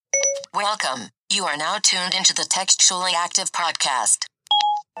Welcome. You are now tuned into the Textually Active podcast.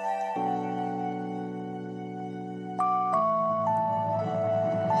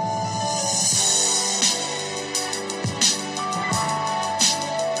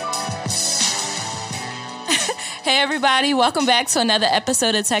 Hey everybody, welcome back to another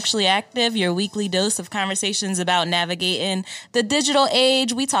episode of Textually Active, your weekly dose of conversations about navigating the digital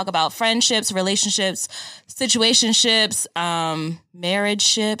age. We talk about friendships, relationships, situationships, marriage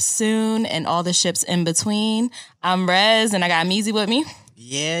ships soon, and all the ships in between. I'm Rez, and I got Meezy with me.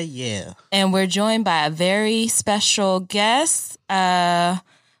 Yeah. And we're joined by a very special guest, but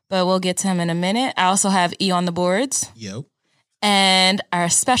we'll get to him in a minute. I also have E on the boards. Yo. And our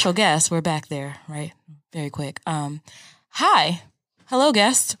special guest, we're back there, right? Very quick. Hi. Hello,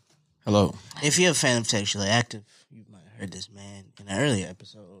 guest. Hello. If you're a fan of Textually Active, you might have heard this man in an earlier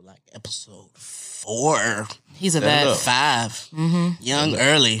episode, like episode 4. He's a vet. 5. Mm-hmm. Young,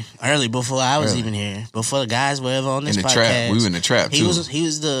 early before I was even here, before the guys were ever on this in the podcast. Trap. We were in the trap too. He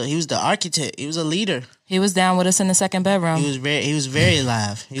was the architect. He was a leader. He was down with us in the second bedroom. He was very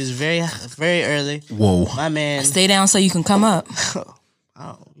live. He was very very early. Whoa. My man. Stay down so you can come up.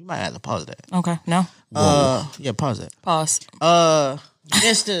 You might have to pause that. Okay. No. Yeah, pause that. Pause.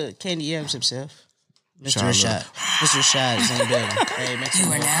 Mr. Candy Yams himself. Mr. Rashad. Mr. Rashad is in the building. Hey, make sure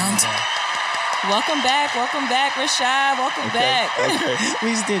You are now. Welcome back, Rashad. Welcome back. Okay.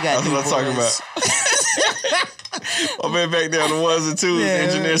 We still got That's what I'm talking about. My man back there on the ones and twos,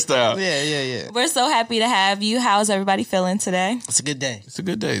 engineer style. Yeah. We're so happy to have you. How's everybody feeling today? It's a good day. It's a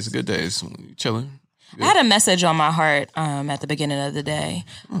good day. It's chilling. I had a message on my heart at the beginning of the day.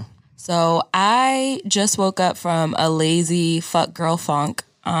 So I just woke up from a lazy fuck girl funk.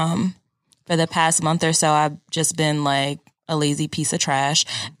 For the past month or so, I've just been like a lazy piece of trash.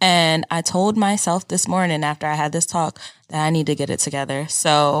 And I told myself this morning after I had this talk that I need to get it together.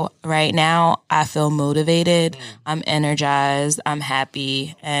 So right now I feel motivated. I'm energized. I'm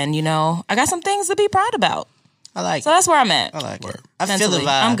happy. And, you know, I got some things to be proud about. I like So that's where I'm at. it. I like Word. it. I feel the Mentally.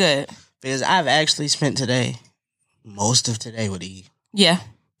 vibe. I'm good. Because I've actually spent most of today with E. Yeah.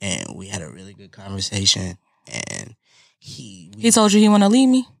 And we had a really good conversation. And He told you he want to leave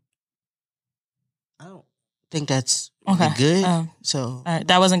me? I don't think that's Okay. really good. So, all right.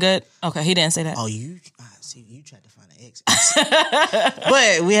 That wasn't good? Okay. He didn't say that. you tried to find an exit.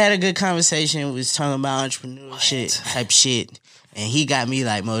 But we had a good conversation. We was talking about entrepreneurship type shit. And he got me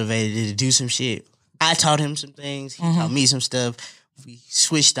like motivated to do some shit. I taught him some things. He taught me some stuff. We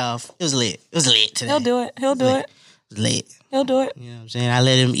switched off. It was lit. It was lit today. He'll do it. He'll do it. It was lit. He'll do it. You know what I'm saying? I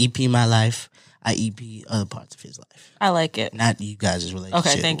let him EP my life. I EP other parts of his life. I like it. Not you guys' relationship.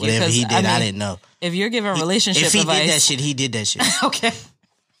 Okay, thank you, Whatever 'cause, he did, I mean, I didn't know. If you're giving relationship If he advice, did that shit, he did that shit. okay.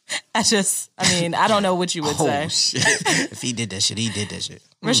 I don't know what you would say. Shit. If he did that shit, he did that shit.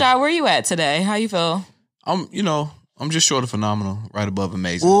 Rashad, where you at today? How you feel? I'm just short of phenomenal, right above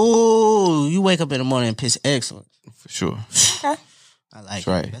amazing. Ooh, you wake up in the morning and piss excellent. For sure. Okay. I like That's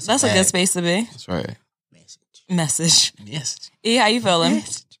right. it. That's a good space to be. That's right. Message. Yes. E, how you feeling?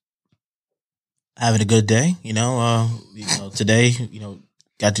 Having a good day, today,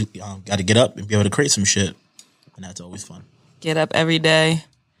 got to get up and be able to create some shit, and that's always fun. Get up every day.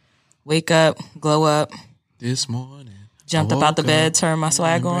 Wake up. Glow up. This morning. Jumped up out the bed. Turn my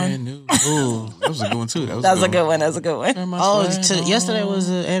swag on. Ooh, that was a good one too. That's a good one. That's a good one. Turn my Oh, swag on. yesterday was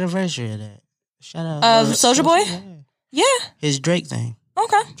the anniversary of that. Shout out. Soulja Boy? Yeah. His Drake thing.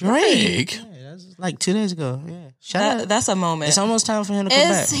 Okay. Drake. Yeah, that was like 2 days ago. Yeah. Shout out. That's a moment. It's almost time for him to come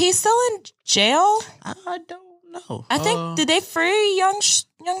back. Is he still in jail? I don't know. I think, did they free young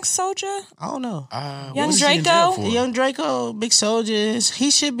Soulja? I don't know. Young what is he in jail Draco? for? Young Draco, Big Soldiers,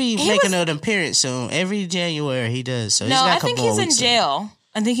 he should be making an appearance soon. Every January he does. So he's No, got a I couple think more he's in weeks jail.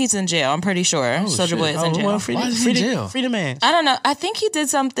 I'm pretty sure. Soulja shit. Boy is in Oh, jail. well, Why is he in jail? Free the man. I don't know. I think he did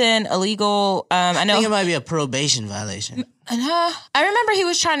something illegal. I I think it know. might be a probation violation. I remember he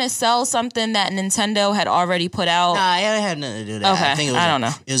was trying to sell something that Nintendo had already put out. Nah, it had nothing to do with that. Okay, I think it was I don't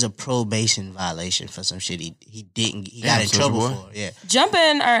know. It was a probation violation for some shit he got in Soulja trouble Boy. for. Yeah. Jump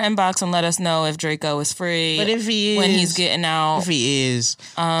in our inbox and let us know if Draco is free. But if he is, when he's getting out. if he is,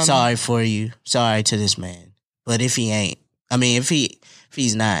 sorry for you. Sorry to this man. But if he ain't, if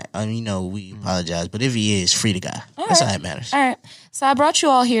he's not, we apologize. But if he is, free the guy. That's all that matters. All right. So I brought you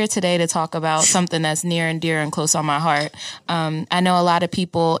all here today to talk about something that's near and dear and close on my heart. I know a lot of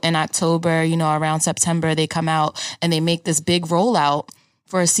people in October, around September, they come out and they make this big rollout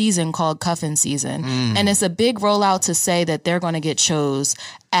for a season called Cuffin' Season. And it's a big rollout to say that they're going to get chose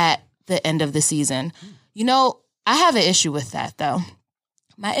at the end of the season. I have an issue with that, though.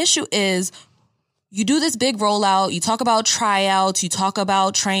 My issue is, you do this big rollout, you talk about tryouts, you talk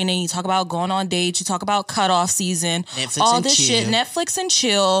about training, you talk about going on dates, you talk about cutoff season, Netflix all and this chill. shit, Netflix and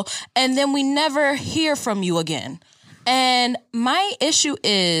chill, and then we never hear from you again. And my issue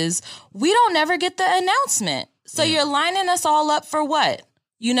is we don't never get the announcement. So you're lining us all up for what?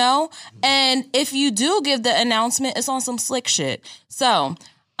 You know? And if you do give the announcement, it's on some slick shit. So,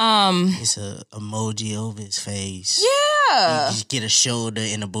 It's a emoji over his face. yeah. You just get a shoulder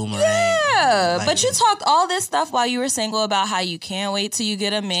in a boomerang. Yeah, Like, but you talked all this stuff while you were single about how you can't wait till you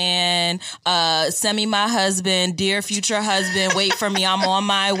get a man, send me my husband, dear future husband, wait for me, I'm on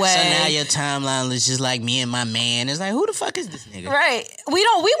my way. So now your timeline is just like me and my man. It's like, who the fuck is this nigga? Right. We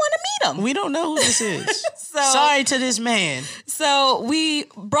want to meet him. We don't know who this is. So- Sorry to this man. So we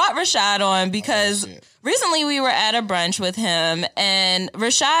brought Rashad on because recently we were at a brunch with him and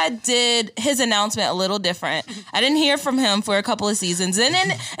Rashad did his announcement a little different. I didn't hear from him for a couple of seasons. And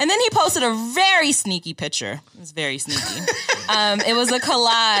then he posted a very sneaky picture. It was very sneaky. It was a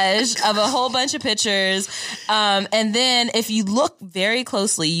collage of a whole bunch of pictures. And then if you look very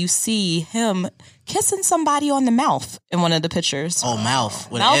closely, you see him kissing somebody on the mouth in one of the pictures. Oh,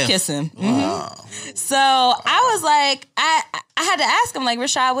 mouth. With an Mouth F. kissing. Mhm. So I was like, I had to ask him, like,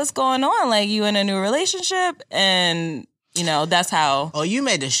 Rashad, what's going on? Like, you in a new relationship? And, you know, that's how. Oh, you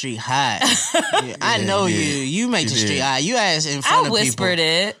made the street hot. Yeah, I know you. You made the street hot. You asked in front I of whispered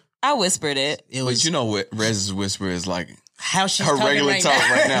people. it. I whispered it. It But was you know what Rez's whisper is like? how she's her talking regular right talk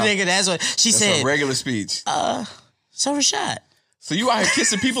now. right now. Nigga, that's what she That's said. a regular speech. So Rashad. So you out here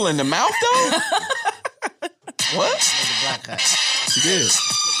kissing people in the mouth though? What? Black guy. She did.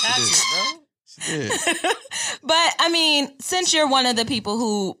 She did. But I mean, since you're one of the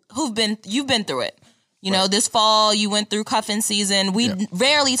people you've been through it. You know, this fall you went through cuffing season. We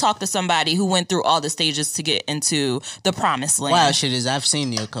rarely talk to somebody who went through all the stages to get into the promised land. Wild shit is I've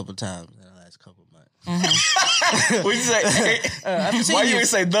seen you a couple times in the last couple months. What you say? Why you didn't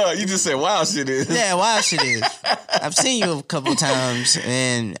say the? You just said wow shit is. Yeah, wild shit is. I've seen you a couple times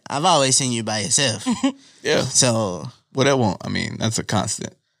and I've always seen you by yourself. Yeah. So Well, that won't. I mean, that's a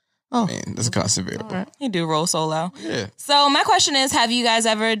constant. Oh. I mean, that's a constant variable. You do roll solo. Yeah. So my question is, have you guys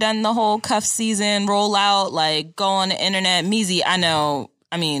ever done the whole cuff season rollout, like go on the internet? Meezy,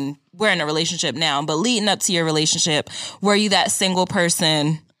 I mean, we're in a relationship now, but leading up to your relationship, were you that single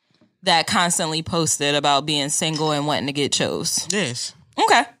person that constantly posted about being single and wanting to get chose? yes.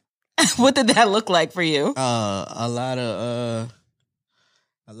 Okay. What did that look like for you? A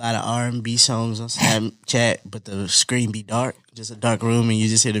lot of R&B songs on Snapchat, but the screen be dark, just a dark room, and you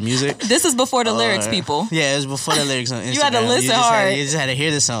just hear the music. This is before the lyrics, people. Yeah, it was before the lyrics on Instagram. You had to listen just hard. You just had to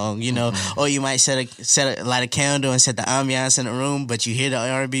hear the song, you know. Or you might light a candle and set the ambiance in the room, but you hear the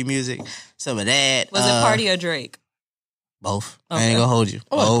R&B music. Some of that. Was it Party or Drake? Both. I Okay. ain't gonna hold you.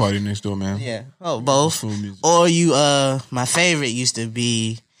 I like Both. Party Next Door, man. Yeah. Oh, both. Cool music. Or you. My favorite used to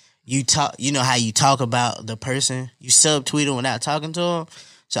be you talk. You know how you talk about the person. You subtweet them without talking to them.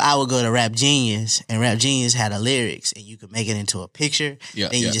 So I would go to Rap Genius, and Rap Genius had the lyrics, and you could make it into a picture. Yeah,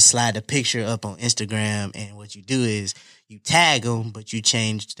 Then you yeah. just slide the picture up on Instagram, and what you do is you tag them, but you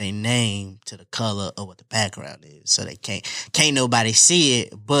change their name to the color of what the background is, so they can't nobody see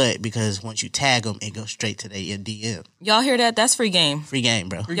it. But because once you tag them, it goes straight to their DM. Y'all hear that? That's free game. Free game,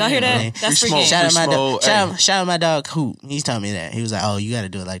 bro. Y'all hear that? Man. That's free smoke. game. Shout out my Free dog. smoke. Shout out my dog Hoop. He's telling me that. He was like, "Oh, you got to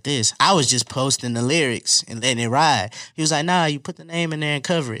do it like this." I was just posting the lyrics and letting it ride. He was like, "Nah, you put the name in there and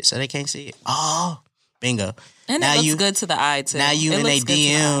cover it so they can't see it." Oh, bingo. And Now it looks you- good to the eye, too. Now you It in their looks good to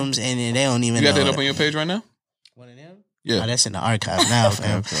the eye. DMs and then they don't even You got know that up it. on your page right now? One of them? Yeah. Oh, that's in the archive now,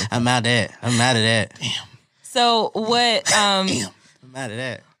 fam. okay. I'm out of that. I'm out of that. So what, I'm out of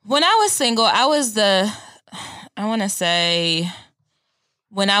that. when I was single, I was I want to say,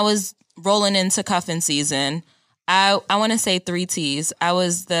 when I was rolling into cuffing season, I want to say 3 T's. I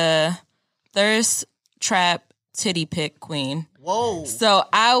was the thirst trap titty pick queen. Whoa. So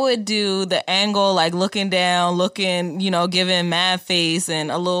I would do the angle, like looking down, giving mad face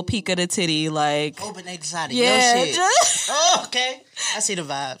and a little peek of the titty, like, Hoping they decided yeah. your shit. Oh, okay. I see the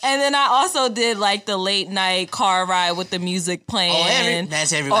vibes. And then I also did like the late night car ride with the music playing.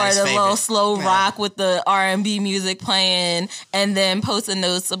 That's everybody's Or the little favorite. slow Yeah. rock with the R&B music playing, and then posting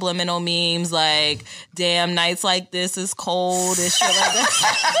those subliminal memes like, damn, nights like this is cold and shit like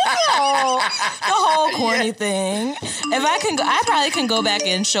that. the whole corny thing. If I can go, I probably can go back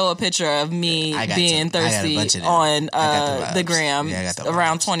and show a picture of me I got being some. I got a thirsty bunch of them. on I got the the vibes. gram Yeah, I got the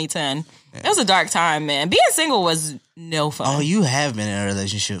around vibes. 2010. It was a dark time, man. Being single was no fun. Oh, you have been in a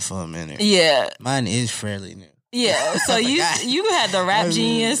relationship for a minute. Yeah. Mine is fairly new. Yeah, so you had the Rap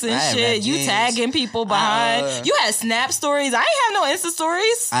Genius and shit. You tagging people behind. You had Snap stories. I ain't have no Insta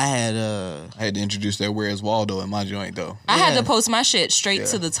stories. I had to introduce that Where's Waldo in my joint though. I had to post my shit straight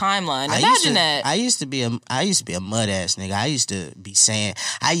to the timeline. Imagine that. I used to be a mud ass nigga. I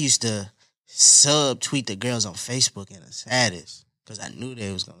used to subtweet the girls on Facebook in the status because I knew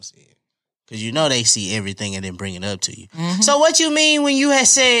they was gonna see it. Because you know they see everything and then bring it up to you. Mm-hmm. So what you mean when you had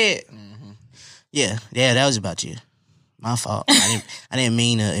said? Yeah, that was about you. My fault. I didn't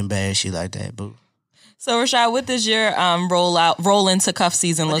mean to embarrass you like that, boo. So Rashad, what does your roll into cuff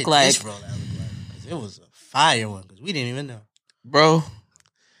season look like? This rollout look like? 'Cause it was a fire one because we didn't even know. Bro,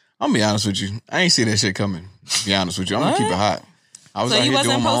 I'm gonna be honest with you. I ain't see that shit coming. To be honest with you, I'm gonna keep it hot. I was so out you here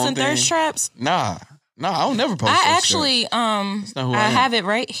wasn't doing my posting own thirst thing. traps? Nah, I don't never post. I actually, I have it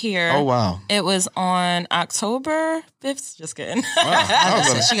right here. Oh wow! It was on October 5th. Just kidding.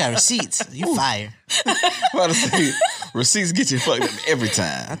 Wow. She got receipts. You fire. About to say, receipts get you fucked up every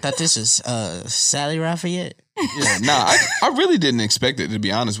time. I thought this was Sally Lafayette. Yeah, I really didn't expect it, to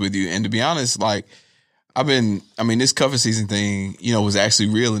be honest with you. And to be honest, like this cover season thing, was actually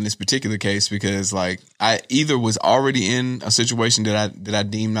real in this particular case because like I either was already in a situation that I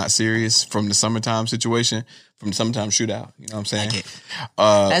deemed not serious from the summertime situation, from the summertime shootout. You know what I'm saying?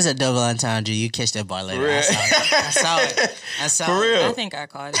 That's a double entendre. You catch that bar later. I saw it. For real. I think I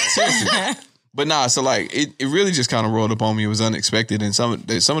caught it. Seriously. But nah, so like it really just kind of rolled up on me. It was unexpected, and some of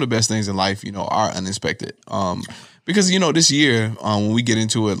the best things in life, are unexpected. Because this year, when we get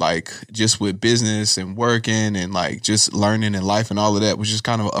into it, like just with business and working and like just learning and life and all of that, was just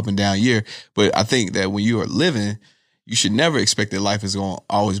kind of an up and down year. But I think that when you are living, you should never expect that life is going to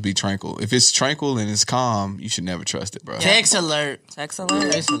always be tranquil. If it's tranquil and it's calm, you should never trust it, bro. Text alert. Text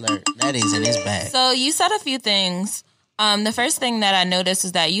alert. That is in his bag. So you said a few things. The first thing that I noticed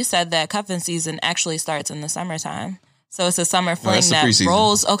is that you said that cuffing season actually starts in the summertime. So it's a summer fling that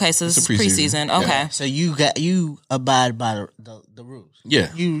rolls. Okay, so it's preseason. Okay. Yeah. So you abide by the rules.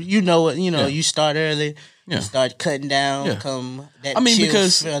 Yeah. You know what, you start early. Yeah. You start cutting down, come that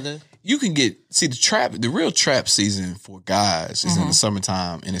because further. You can the real trap season for guys is in the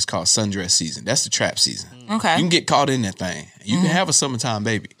summertime, and it's called sundress season. That's the trap season. Okay. You can get caught in that thing. You can have a summertime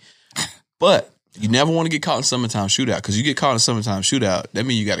baby. But you never want to get caught in summertime shootout, because you get caught in summertime shootout, that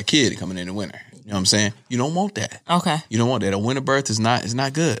means you got a kid coming in the winter. You know what I'm saying? You don't want that. Okay. You don't want that. A winter birth is not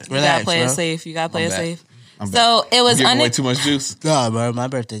good. You gotta play it safe. You gotta play it safe. So it was way too much juice. No, bro. My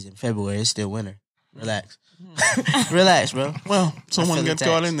birthday's in February. It's still winter. Relax. Relax, bro. Well, someone got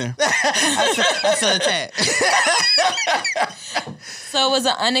caught in there. I feel attacked. So it was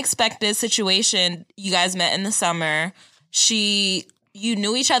an unexpected situation. You guys met in the summer. You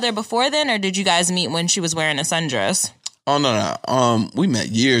knew each other before then, or did you guys meet when she was wearing a sundress? Oh, no. We met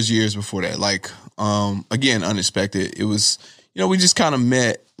years before that. Like, again, unexpected. It was, we just kind of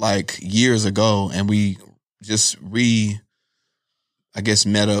met like years ago, and we just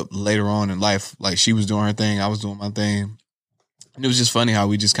met up later on in life. Like, she was doing her thing, I was doing my thing. And it was just funny how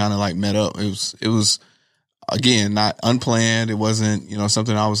we just kind of like met up. It was again, not unplanned. It wasn't,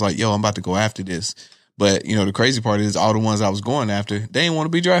 something I was like, yo, I'm about to go after this. But, the crazy part is all the ones I was going after, they didn't want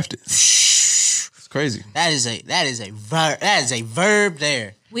to be drafted. It's crazy. That is a verb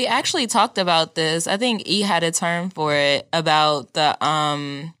there. We actually talked about this. I think E had a term for it about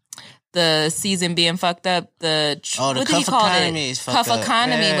the season being fucked up. The cuff economy is fucked up. Cuff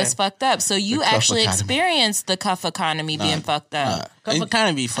economy was fucked up. So you actually experienced the cuff economy being fucked up. Cuff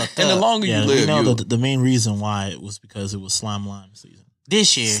economy fucked up. And the longer you live, the main reason why it was because it was Slime Lime season.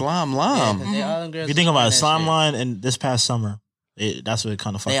 This year. Slime Lime. Yeah, if you think about it, Slime Lime and this past summer, that's what it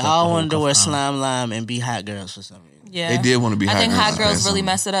kind of fucked up. They all wanted to wear Slime Lime and be hot girls for some reason. Yeah. They did want to be hot girls. I think hot girls really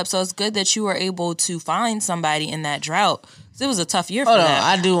messed it up. So it's good that you were able to find somebody in that drought. It was a tough year for that.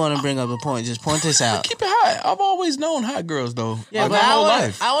 I do want to bring up a point. Just point this out. Keep it hot. I've always known hot girls, though. Yeah, but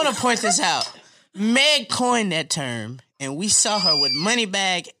I want to point this out. Meg coined that term, and we saw her with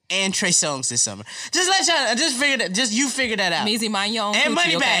Moneybag and Trey Songz this summer. You figure that out. Meezy, mind your own and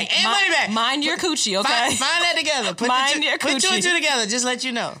coochie, Moneybag, okay? and Moneybag. Mind your coochie, okay? Find that together. Put two and two together. Just let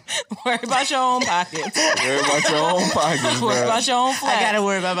you know. Worry about your own pockets. Worry about your own pockets, Worry about your own flat. I gotta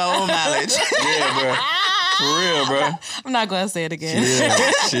worry about my own mileage. Yeah, bro. For real, bro. I'm not gonna say it again.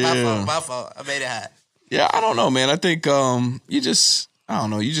 Chill. My fault. I made it hot. Yeah, I don't know, man. I think you just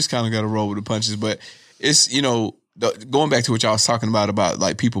kind of got to roll with the punches. But it's, going back to what y'all was talking about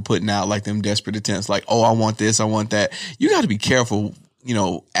like people putting out like them desperate attempts, like, oh, I want this, I want that. You got to be careful,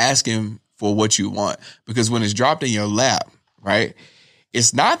 asking for what you want, because when it's dropped in your lap, right,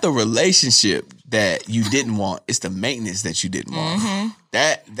 it's not the relationship that you didn't want. It's the maintenance that you didn't want.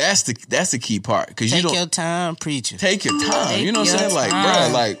 That's the key part, because you Take don't your time, preacher. take your time. You know what I'm saying? Like,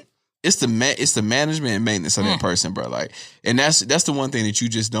 bro, like it's the management and maintenance of that person, bro. Like, and that's the one thing that you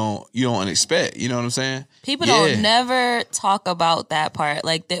just don't expect. You know what I'm saying? People don't never talk about that part.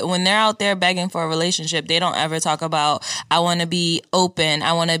 Like when they're out there begging for a relationship, they don't ever talk about, I want to be open.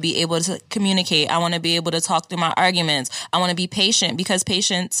 I want to be able to communicate. I want to be able to talk through my arguments. I want to be patient, because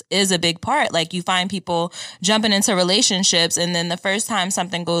patience is a big part. Like you find people jumping into relationships, and then the first time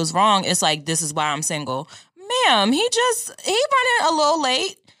something goes wrong, it's like, this is why I'm single. Ma'am, he running a little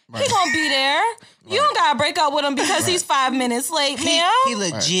late. He gonna be there. You don't gotta break up with him because he's 5 minutes late, ma'am. He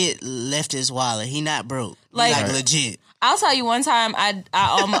legit left his wallet. He not broke. Like legit. I'll tell you one time.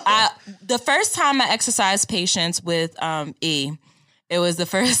 I the first time I exercised patience with E. It was the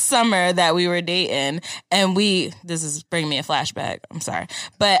first summer that we were dating, and this is bringing me a flashback. I'm sorry.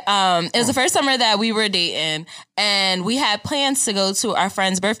 But it was the first summer that we were dating, and we had plans to go to our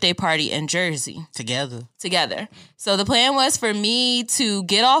friend's birthday party in Jersey. Together. So the plan was for me to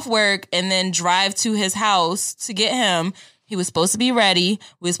get off work and then drive to his house to get him. He was supposed to be ready.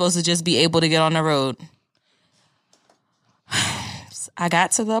 We were supposed to just be able to get on the road. I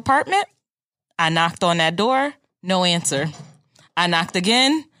got to the apartment. I knocked on that door. No answer. I knocked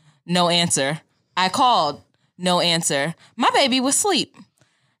again, no answer. I called, no answer. My baby was asleep.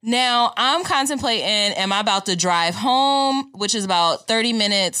 Now I'm contemplating, am I about to drive home, which is about 30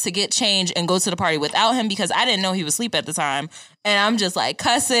 minutes to get changed and go to the party without him, because I didn't know he was asleep at the time. And I'm just like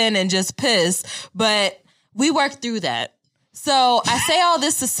cussing and just pissed. But we worked through that. So I say all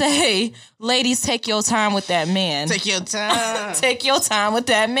this to say, ladies, take your time with that man. Take your time. Take your time with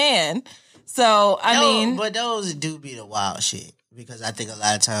that man. So, I mean. But those do be the wild shit. Because I think a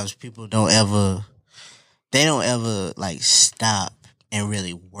lot of times people don't ever like stop and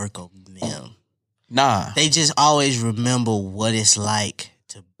really work on them. Nah. They just always remember what it's like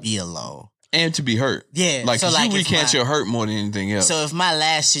to be alone. And to be hurt. Yeah. Like, so you recant your hurt more than anything else. So if my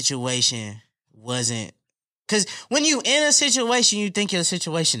last situation wasn't, because when you in a situation, you think your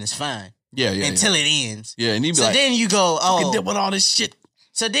situation is fine. Yeah. Until it ends. Yeah, and you be so like, then you go, oh. Deal with all this shit.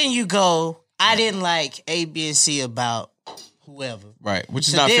 So then you go, I didn't like A, B, and C about whoever. Right, which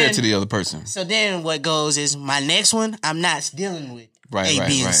is not fair to the other person. So then what goes is, my next one, I'm not dealing with A,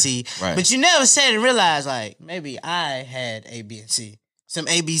 B, and C. Right. But you never said and realized, like, maybe I had A, B, and C. Some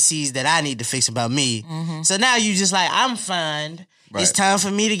ABCs that I need to fix about me. Mm-hmm. So now you just like, I'm fine. Right. It's time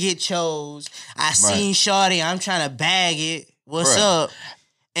for me to get chose. I seen Shorty. I'm trying to bag it. What's up?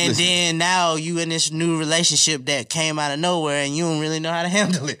 And then now you in this new relationship that came out of nowhere and you don't really know how to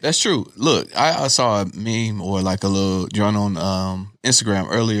handle it. That's true. Look, I saw a meme or like a little joint on Instagram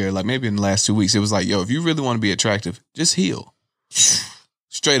earlier, like maybe in the last 2 weeks. It was like, yo, if you really want to be attractive, just heal.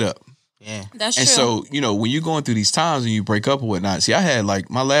 Straight up. Yeah. That's true. And so, you know, when you're going through these times and you break up or whatnot, see, I had like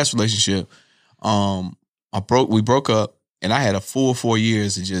my last relationship, we broke up and I had a full 4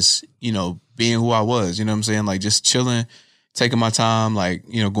 years of just, you know, being who I was, you know what I'm saying? Like just chilling, taking my time, like,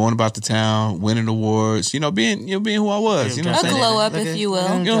 you know, going about the town, winning awards, you know, being who I was, you know what I'm saying? saying? A glow up, if you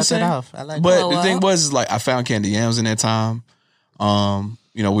will. You know what I'm saying? I like but the thing was, is like, I found Candy Yams in that time,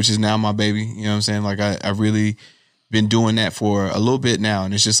 you know, which is now my baby, you know what I'm saying? Like, I really been doing that for a little bit now.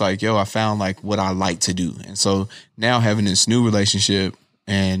 And it's just like, yo, I found like what I like to do. And so now having this new relationship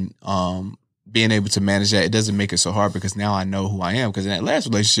and, being able to manage that, it doesn't make it so hard because now I know who I am. Because in that last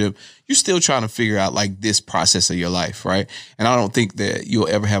relationship, you're still trying to figure out like this process of your life, right? And I don't think that you'll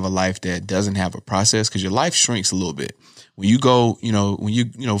ever have a life that doesn't have a process because your life shrinks a little bit. When you go, you know,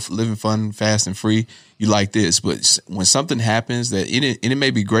 living fun, fast and free, you like this. But when something happens that it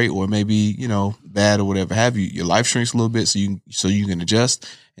may be great or it may be, you know, bad or whatever have you, your life shrinks a little bit so you can adjust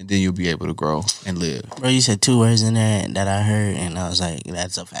and then you'll be able to grow and live. Bro, you said 2 words in there that I heard and I was like,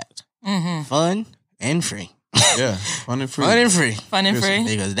 that's a fact. Mm-hmm. Fun and free. Yeah, fun and free. Fun and free. Fun and free.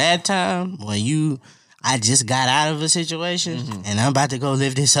 Because that time when I just got out of a situation and I'm about to go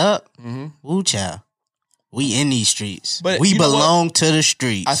live this up, woo child. We in these streets. But we belong to the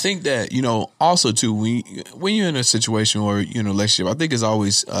streets. I think that, you know, also too, when you're in a situation or, you know, relationship, I think it's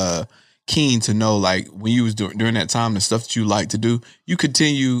always keen to know, like, when you was during that time, the stuff that you like to do, you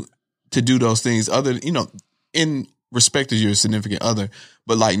continue to do those things other, you know, in respect of your significant other,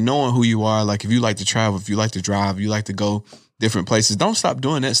 but like knowing who you are, like if you like to travel, if you like to drive, if you like to go different places, don't stop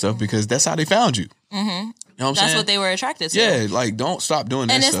doing that stuff because that's how they found you. Mm-hmm. You know what I'm saying? That's what they were attracted to. Yeah, like don't stop doing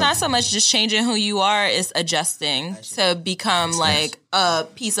that stuff. And it's not so much just changing who you are, it's adjusting to become like a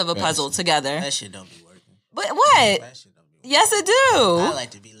piece of a puzzle together. That shit don't be working. But what? That shit don't be working. Yes, it do. I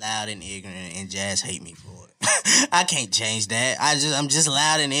like to be loud and ignorant and Jazz hate me for it. I can't change that. I'm just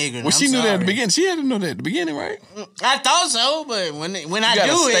loud and ignorant. Well, she I'm knew that at the sorry. beginning. She had to know that at the beginning, right? I thought so, but when I You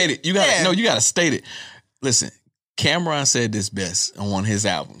gotta do state it. You gotta yeah. no. You gotta state it. Listen, Cameron said this best on one of his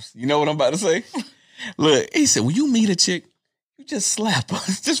albums. You know what I'm about to say? Look, he said, when you meet a chick, you just slap her.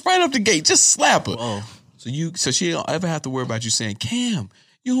 Just right up the gate. Just slap her. Whoa. So she don't ever have to worry about you saying, Cam,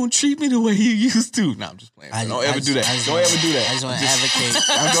 you don't treat me the way you used to. No, I'm just playing. Don't ever do that. Don't ever do that. I just want to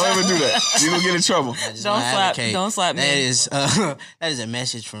advocate. Don't ever do that. You're gonna get in trouble. Don't slap me. That is a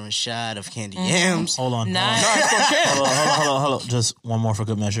message from Rashad of Candy Yams. Hold on. Nice. No, it's from Cam. Hold on. Just one more for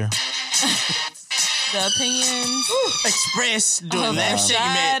good measure. The opinions Express do of that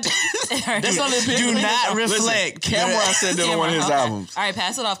Rashad. That's only do not reflect. Cameron said that on one of his Okay. albums. All right,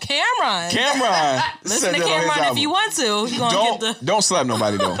 pass it off. Cameron. Cameron Listen said to that on his Cameron if album. you want to. You're going to get the... Don't slap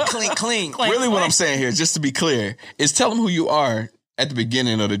nobody though. Clean. Really, what I'm saying here, just to be clear, is tell them who you are at the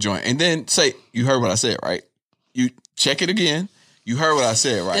beginning of the joint, and then say you heard what I said, right? You check it again. You heard what I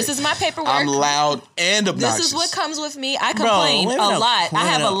said, right? This is my paperwork. I'm loud and obnoxious. This is what comes with me. I Bro, complain women a don't- lot. I women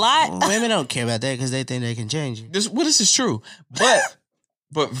have a don't- lot. Women don't care about that because they think they can change you. This is true, but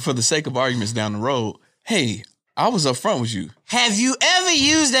for the sake of arguments down the road, hey, I was upfront with you. Have you ever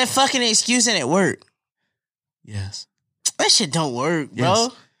used that fucking excuse and it worked? Yes. That shit don't work, bro.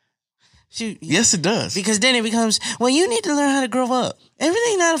 Yes. Shoot, Yes, it does. because then it becomes, well, you need to learn how to grow up.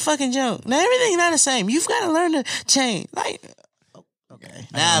 Everything not a fucking joke. Now everything not the same. You've got to learn to change. Like, okay.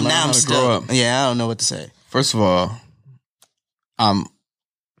 Now learn how I'm to grow stuck. up. Yeah, I don't know what to say. First of all, I'm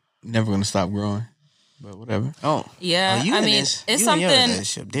never going to stop growing, but whatever. Oh, Yeah, you I in mean, this- it's you and your something.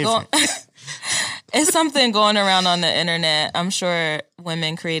 relationship different. It's something going around on the internet. I'm sure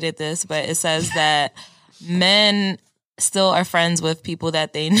women created this, but it says that men still are friends with people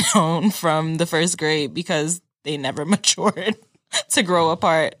that they known from the first grade because they never matured to grow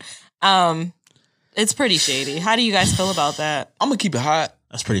apart. It's pretty shady. How do you guys feel about that? I'm going to keep it hot.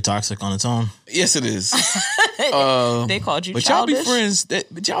 That's pretty toxic on its own. Yes, it is. They called you But y'all be childish. friends.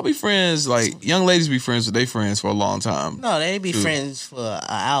 But y'all be friends. Like young ladies be friends with their friends for a long time. No, they be friends for an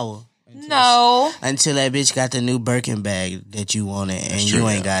hour. No, Until that bitch got the new Birkin bag that you wanted and true, you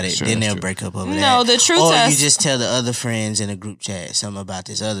ain't yeah. got it. Sure, Then that's they'll true. break up over No, that. the true or test- you just tell the other friends in a group chat something about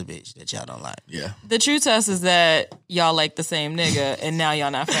this other bitch that y'all don't like. Yeah. the true test is that y'all like the same nigga, and now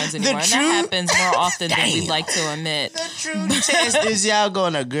y'all not friends anymore. And that true- happens more often than we Damn. like to admit. The true test is y'all go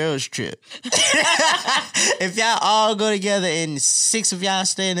on a girls trip. If y'all all go together and 6 of y'all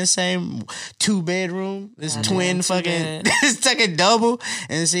stay in the same 2-bedroom, this twin fucking, bed. this fucking double,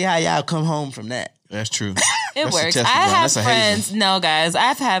 and see how y'all come home from that. That's true. It That's a works. test I run. have That's a friends. No, guys,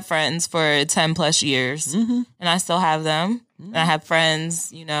 I've had friends for 10 plus years, and I still have them. And I have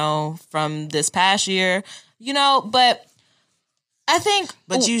friends, from this past year, but I think.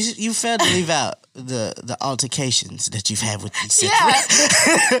 But you failed to leave out the altercations that you've had with these six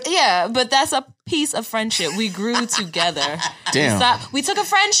Yeah, yeah, but that's a piece of friendship. We grew together. Damn. We took a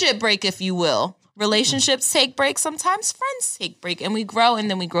friendship break, if you will. Relationships take breaks. Sometimes friends take break, and we grow, and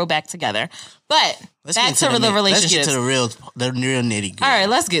then we grow back together. But back to the relationships. Let's get to the real nitty gritty. All right,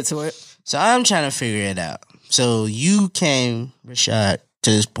 let's get to it. So I'm trying to figure it out. So you came, Rashad, to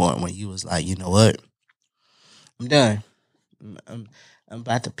this point where you was like, you know what? I'm done. I'm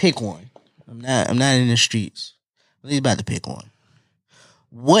about to pick one. I'm not in the streets. He's about to pick one.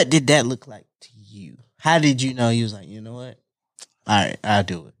 What did that look like to you? How did you know you was like, you know what? All right, I'll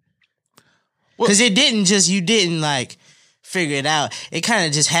do it. Because you didn't like figure it out. It kind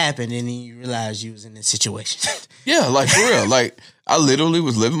of just happened, and then you realized you was in this situation. Yeah, like for real. Like I literally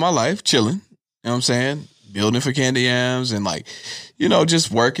was living my life, chilling. You know what I'm saying? Building for Candy Yams and like,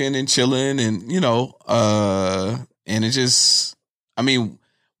 just working and chilling and, and it just, I mean,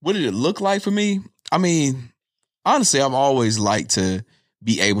 what did it look like for me? I mean, honestly, I've always liked to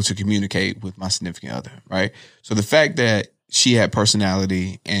be able to communicate with my significant other, right? So the fact that she had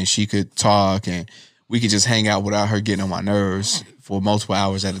personality and she could talk and we could just hang out without her getting on my nerves for multiple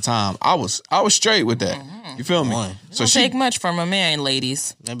hours at a time, I was straight with that. You feel me? One. So Don't she, take much from a man,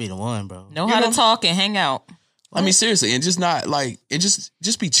 ladies. That'd be the one, bro. Know how to talk and hang out. I mean, seriously, and just not like it.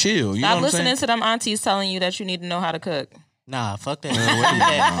 Just be chill. You know Stop what I'm listening saying? to them aunties telling you that you need to know how to cook. Nah, fuck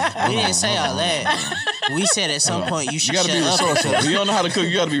that. We didn't say all that. We said at some point you You should got to shut be up. resourceful. If you don't know how to cook,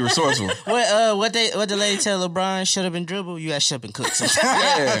 you got to be resourceful. What the lady tell LeBron? Shut up and dribble. You got to shut up and cook.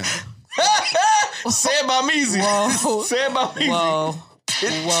 Sometimes. Yeah. Say it by Meezy. Whoa. Say it by Meezy.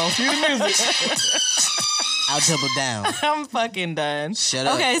 Whoa. Cue the music. I'll double down. I'm fucking done. Shut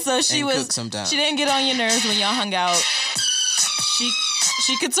up Okay, so she and was. cook sometimes. She didn't get on your nerves when y'all hung out.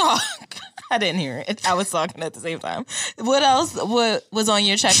 She could talk. I didn't hear it. I was talking at the same time. What else? What was on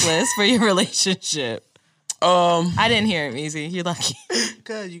your checklist for your relationship? I didn't hear him, Easy. You're lucky.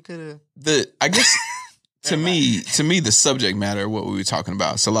 Because you could have. I guess to me, the subject matter of what we were talking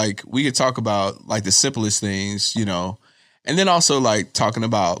about. So like we could talk about like the simplest things, you know, and then also like talking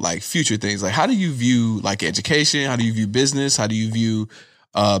about like future things. Like how do you view like education? How do you view business? How do you view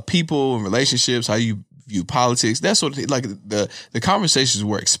people and relationships? How do you view politics? That sort of thing. Like the conversations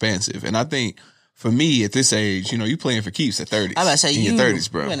were expansive, and I think. For me, at this age, you know, you playing for keeps at 30s. I about to say, in your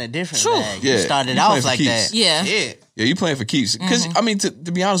 30s, bro. You in a different True. bag. Yeah. You started You off playing for like keeps. that. Yeah. Yeah, you playing for keeps. Because, I mean, to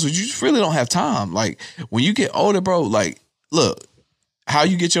be honest with you, you just really don't have time. Like, when you get older, bro, like, look, how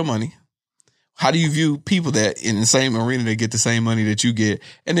you get your money, how do you view people that in the same arena that get the same money that you get,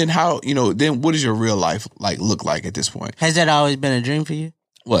 and then how, you know, then what does your real life, like, look like at this point? Has that always been a dream for you?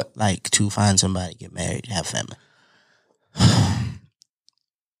 What? Like to find somebody, get married, have family?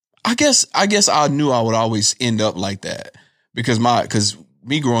 I guess I knew I would always end up like that because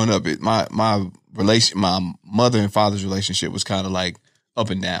me growing up, my mother and father's relationship was kind of like up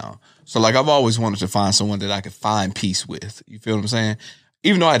and down. So like I've always wanted to find someone that I could find peace with. You feel what I'm saying?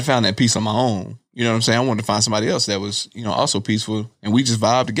 Even though I had found that peace on my own, you know what I'm saying? I wanted to find somebody else that was, you know, also peaceful and we just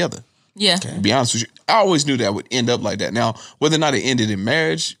vibe together. Yeah. To be honest with you, I always knew that I would end up like that. Now, whether or not it ended in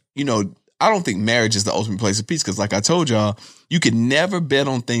marriage, you know, I don't think marriage is the ultimate place of peace because like I told y'all, you can never bet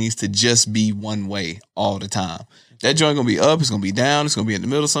on things to just be one way all the time. That joint gonna be up, it's gonna be down, it's gonna be in the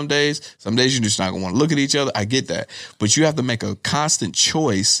middle some days. Some days you're just not gonna want to look at each other. I get that. But you have to make a constant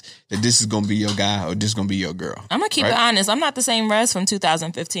choice that this is gonna be your guy or this is gonna be your girl. I'm going to keep it honest. I'm not the same Rez from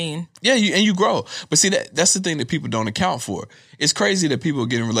 2015. Yeah, you grow. But see, that's the thing that people don't account for. It's crazy that people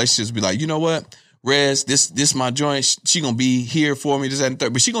get in relationships and be like, you know what? Rez, this my joint. She gonna be here for me, this, that, and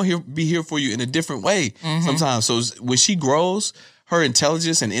third. But she gonna be here for you in a different way sometimes. So when she grows, her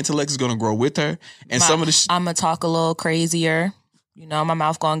intelligence and intellect is gonna grow with her. And some of the I'm gonna talk a little crazier. You know, my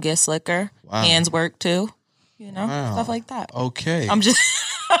mouth gonna get slicker. Wow. Hands work too. You know, stuff like that. okay. I'm just.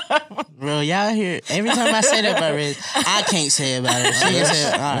 Bro, y'all hear every time I say that about Riz, I can't say about it. She can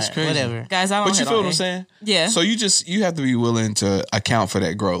say, all right, crazy. whatever. Guys, I don't But you hit feel on what I'm it. saying? Yeah. So you have to be willing to account for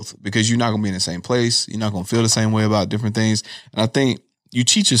that growth because you're not gonna be in the same place. You're not gonna feel the same way about different things. And I think you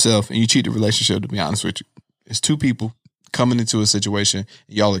cheat yourself and you cheat the relationship. To be honest with you, it's two people coming into a situation.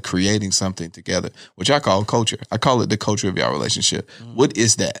 And y'all are creating something together, which I call culture. I call it the culture of y'all relationship. What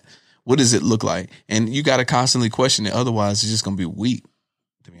is that? What does it look like? And you got to constantly question it. Otherwise, it's just gonna be weak.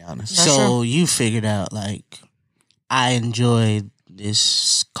 To be honest. That's So true. you figured out, like, I enjoy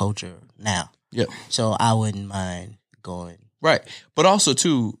this culture now. Yep. So I wouldn't mind going. Right. But also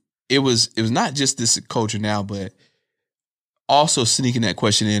too, it was not just this culture now, but also sneaking that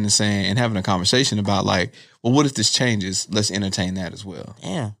question in and saying and having a conversation about like, well, what if this changes? Let's entertain that as well.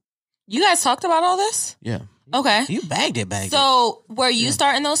 Damn. You guys talked about all this? Yeah. Okay. You bagged it. So were you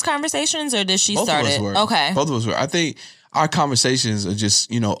starting those conversations or did she Both start of us it? were. Okay. Both of us were. I think our conversations are just,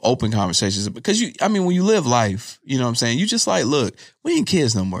 you know, open conversations because when you live life, you know what I'm saying? You just like, look, we ain't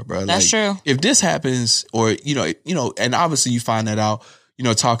kids no more, bro. That's like, true. If this happens or, you know, and obviously you find that out, you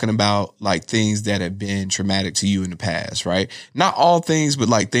know, talking about like things that have been traumatic to you in the past, right? Not all things, but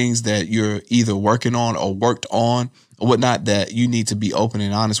like things that you're either working on or worked on or whatnot that you need to be open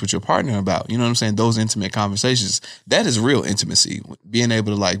and honest with your partner about. You know what I'm saying? Those intimate conversations, that is real intimacy. Being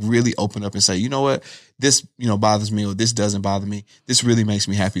able to like really open up and say, you know what, this, you know, bothers me or this doesn't bother me. This really makes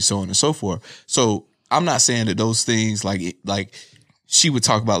me happy, so on and so forth. So I'm not saying that those things like she would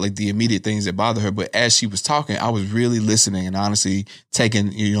talk about like the immediate things that bother her, but as she was talking, I was really listening and honestly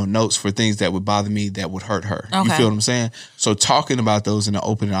taking, you know, notes for things that would bother me that would hurt her. You Okay. feel what I'm saying? So talking about those in an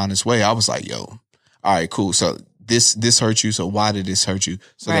open and honest way, I was like, yo, all right, cool. So this hurt you. So why did this hurt you?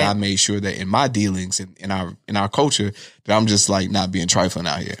 So Right. that I made sure that in my dealings in our culture that I'm just like not being trifling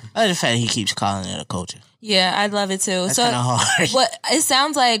out here. I like the fact he keeps calling it a culture. Yeah, I'd love it too. That's So kind of hard. what it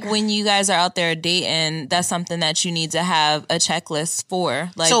sounds like when you guys are out there dating, that's something that you need to have a checklist for.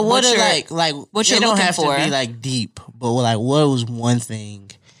 Like, So what are you're- like what it you're don't looking have for. to be like deep, but like what was one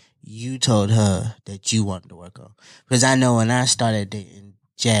thing you told her that you wanted to work on? Because I know when I started dating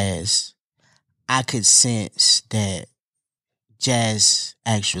Jazz, I could sense that Jazz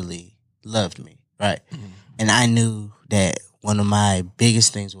actually loved me, right? And I knew that one of my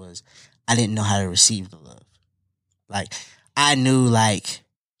biggest things was I didn't know how to receive the love. Like I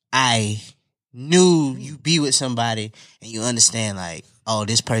knew you be with somebody and you understand like, oh,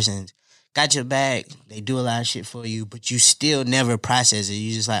 this person got your back. They do a lot of shit for you, but you still never process it.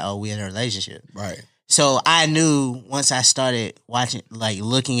 You just like, oh, we in a relationship. Right. So I knew once I started watching, like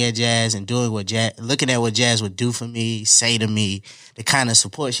looking at Jazz and doing looking at what Jazz would do for me, say to me, the kind of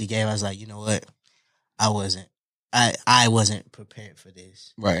support she gave, I was like, you know what? I wasn't I wasn't prepared for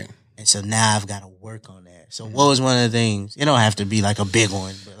this. Right. And so now I've got to work on that. So what was one of the things? It don't have to be like a big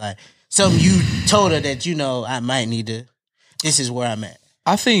one, but like something you told her that, I might need to, this is where I'm at.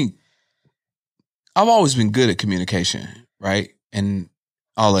 I think I've always been good at communication, right? And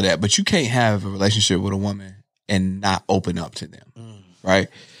all of that. But you can't have a relationship with a woman and not open up to them, right?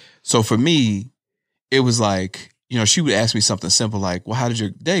 So for me, it was like, she would ask me something simple like, well, how did your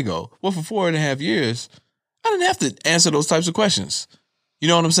day go? Well, for 4.5 years, I didn't have to answer those types of questions. You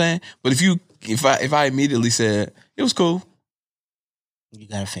know what I'm saying? But if I immediately said, it was cool. You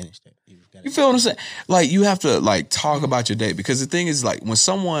got to finish that. You feel what I'm saying? Like, you have to, like, talk about your day. Because the thing is, like, when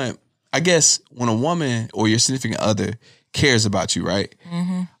a woman or your significant other cares about you, right?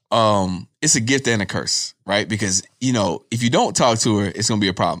 Mm-hmm. It's a gift and a curse, right? Because, if you don't talk to her, it's going to be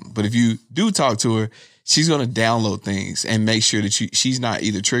a problem. But if you do talk to her, she's going to download things and make sure that she's not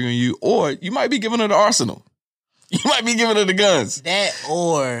either triggering you or you might be giving her the arsenal. You might be giving her the guns. That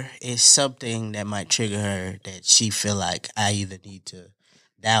or it's something that might trigger her that she feel like I either need to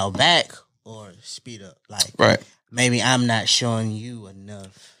dial back or speed up. Like, right. Maybe I'm not showing you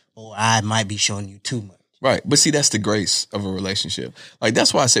enough or I might be showing you too much. Right. But see, that's the grace of a relationship. Like,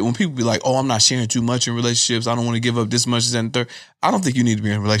 that's why I say when people be like, oh, I'm not sharing too much in relationships. I don't want to give up this much and third. I don't think you need to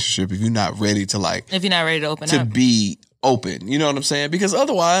be in a relationship if you're not ready to if you're not ready to open up. To be open. You know what I'm saying? Because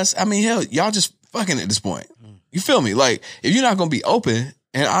otherwise, I mean, hell, y'all just fucking at this point. You feel me? Like, if you're not going to be open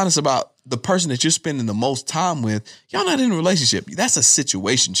and honest about the person that you're spending the most time with, y'all not in a relationship. That's a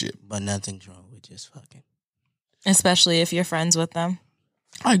situationship. But nothing's wrong with just fucking. Especially if you're friends with them.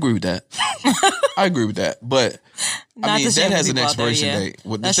 I agree with that. But I mean, that has an expiration date.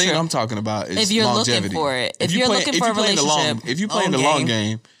 Well, the thing I'm talking about is if you're longevity. Looking for it. If you're looking for a relationship. If you're playing the long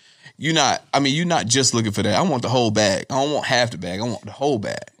game, you're not just looking for that. I want the whole bag. I don't want half the bag. I want the whole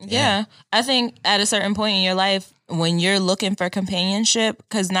bag. Yeah. I think at a certain point in your life, when you're looking for companionship,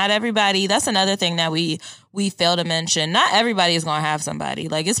 because not everybody, that's another thing that we fail to mention. Not everybody is going to have somebody.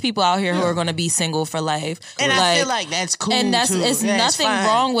 Like, it's people out here who are going to be single for life. And I feel like that's cool, and too. It's nothing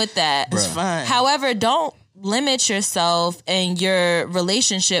wrong with that. It's fine. However, don't limit yourself and your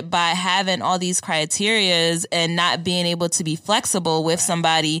relationship by having all these criterias and not being able to be flexible with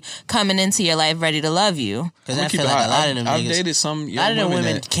somebody coming into your life ready to love you. Because I feel like a lot of them I've dated some young a lot of them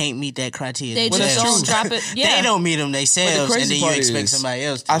women that can't meet that criteria. They just don't drop it. Yeah. They don't meet them themselves, and then you expect somebody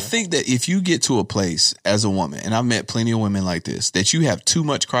else to. I think that if you get to a place as a woman, and I've met plenty of women like this, that you have too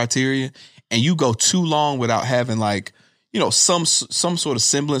much criteria and you go too long without having some sort of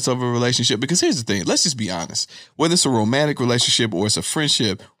semblance of a relationship. Because here's the thing, let's just be honest. Whether it's a romantic relationship or it's a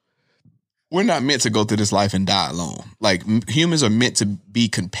friendship, we're not meant to go through this life and die alone. Like, humans are meant to be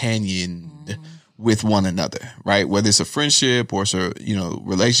companioned with one another, right? Whether it's a friendship or it's a,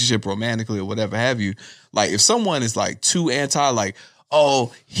 relationship romantically or whatever have you. Like, if someone is like too anti, like,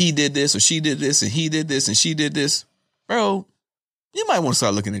 oh, he did this or she did this and he did this and she did this, bro, you might want to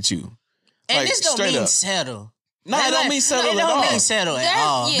start looking at you. And like, this don't mean settle. No, it don't mean settle at all. It don't mean settle at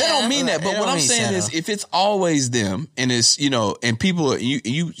all. Yeah. They don't mean that. But what I'm saying is, if it's always them, and it's and people,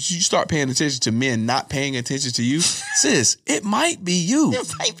 you start paying attention to men not paying attention to you, sis, it might be you.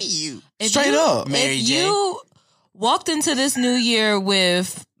 It might be you. Straight up, Mary If J. you walked into this new year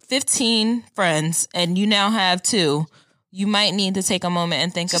with 15 friends and you now have 2, you might need to take a moment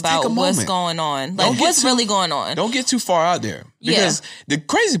and think about what's going on. Like, what's really going on? Don't get too far out there, because the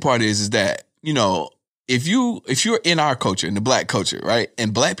crazy part is that if you're in our culture, in the black culture, right,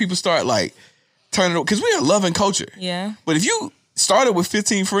 and black people start like turning, because we are a loving culture. Yeah. But if you started with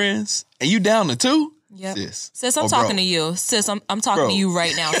 15 friends and you down to 2, yep. Sis, I'm talking to you. Sis, I'm talking to you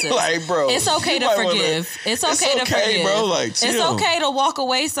right now, sis. Like, bro, it's okay to forgive. It's okay to forgive, bro. Like, chill. It's okay to walk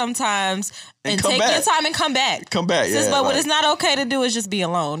away sometimes and take back. your time and come back. Sis, but what it's not okay to do is just be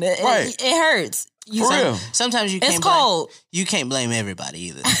alone. It hurts. For real. Sometimes you can't. It's cold. You can't blame everybody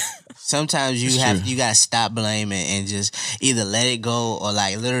either. Sometimes you gotta stop blaming and just either let it go or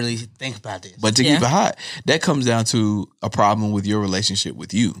like literally think about this. But to keep it hot, that comes down to a problem with your relationship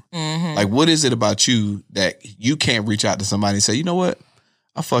with you. Mm-hmm. Like, what is it about you that you can't reach out to somebody and say, you know what,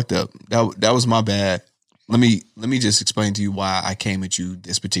 I fucked up. That was my bad. Let me just explain to you why I came at you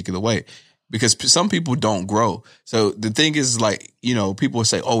this particular way. Because some people don't grow. So the thing is, like, people will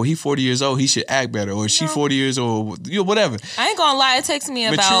say, oh, he's 40 years old, he should act better. Or she 40 years old, whatever. I ain't gonna lie, it takes me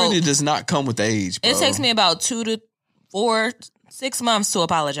about... Maturity does not come with age, bro. It takes me about 2 to 4, 6 months to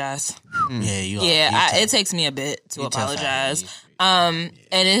apologize. It takes me a bit to apologize. And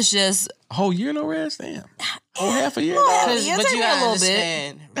it's just... A whole year, no rest? Damn. Whole half a year? But you gotta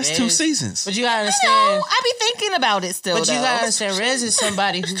understand. That's 2 seasons. But you gotta understand. I be thinking about it still, But you gotta understand, Rez is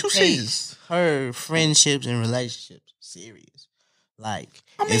somebody who takes her friendships and relationships serious. Like,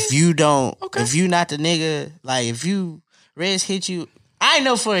 if you don't, if you not the nigga, like, if you, Rez hit you, I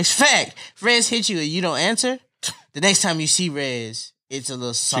know for a fact, if Rez hit you and you don't answer, the next time you see Rez, it's a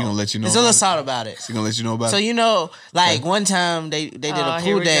little salt. She gonna let you know. It's a little salt about it. She gonna let you know about So, it. you know, like, one time they did a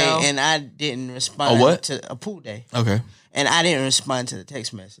here pool we day go. and I didn't respond A what? to a pool day. Okay. And I didn't respond to the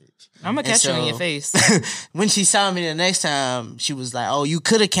text message. I'm gonna And catch you in so- your face. When she saw me the next time, she was like, "Oh, you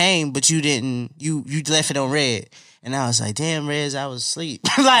could have came, but you didn't. You left it on red." And I was like, "Damn, Rez, I was asleep.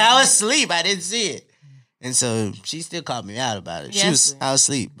 Like, I was asleep. I didn't see it." And so she still called me out about it. Yes. I was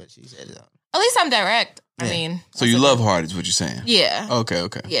asleep, but she said it. At least I'm direct. I mean, So you love hard is what you're saying? yeah. Okay.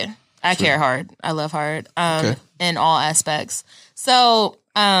 Yeah, I care hard. I love hard. Okay. In all aspects. So,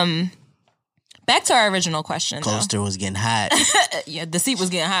 back to our original question. though. Coaster was getting hot. Yeah, the seat was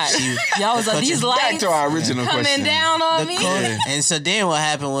getting hot. Y'all was like, these Back lights to our original coming question. down on me. And so then what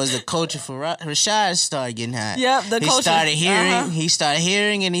happened was the culture for Rashad started getting hot. Yep, the he culture. started hearing. Uh-huh. He started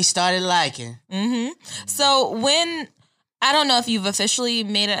hearing, and he started liking. So when I don't know if you've officially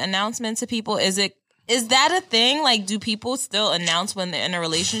made an announcement to people, is that a thing? Like, do people still announce when they're in a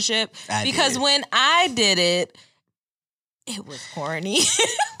relationship? I Because did. when I did it, it was corny.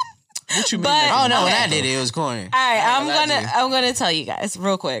 What you mean? But- Oh no, when Okay. I did it, it was corny. All right, I'm lie to you. gonna tell you guys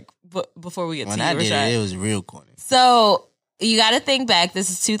real quick before we get When to I you, did Rashad. it, it was real corny. So you got to think back. This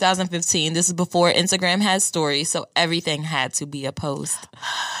is 2015. This is before Instagram had stories, so everything had to be a post.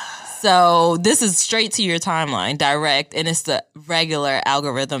 So this is straight to your timeline, direct, and it's the regular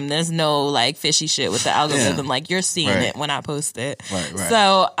algorithm. There's no like fishy shit with the algorithm. Like, you're seeing Right. it when I post it. Right.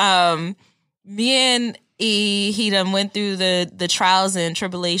 So me and he done went through the trials and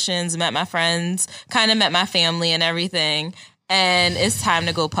tribulations, met my friends, kind of met my family and everything. And it's time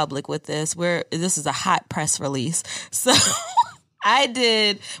to go public with this. This is a hot press release. So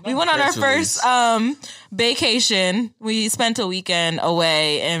we went on our press first vacation. We spent a weekend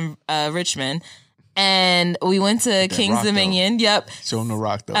away in Richmond. And we went to King's rock, though. Dominion. Yep. Show them the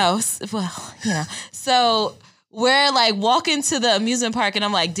rock though. Oh, well, you know. So we're like walking to the amusement park and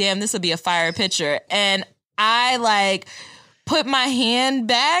I'm like, damn, this would be a fire picture. And I like put my hand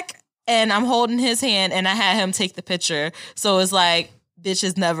back and I'm holding his hand and I had him take the picture. So it's like, bitch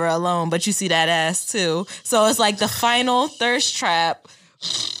is never alone, but you see that ass too. So it's like the final thirst trap.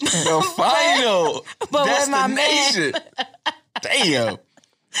 The final But with my man. destination. Damn.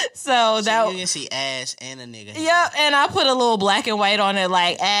 So that You can see ass and a nigga. yeah, and I put a little black and white on it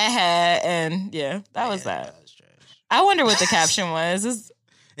like and yeah, that was that. I wonder what the caption was. It's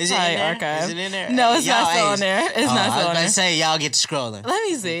Is it probably in there? archived. Is it in there? No, it's Y'all not still ain't- on there. It's Oh, not I was still on about there. to say, y'all get to scrolling. Let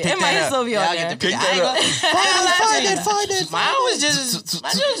me see. Pick It might that up. still be on Y'all there. get to Pick I ain't that gonna- up. Find it. Mine was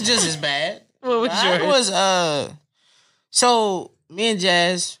just as bad. What was Mine yours? was so me and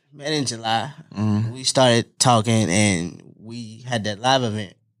Jazz met in July. We started talking and we had that live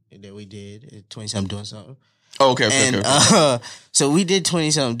event that we did, 20-something doing something. Oh, okay. And so we did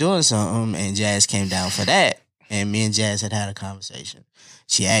 20-something doing something and Jazz came down for that. And me and Jazz had a conversation.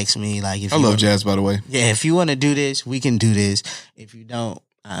 She asked me like, if I you love wanna- jazz, by the way. Yeah, if you want to do this, we can do this. If you don't,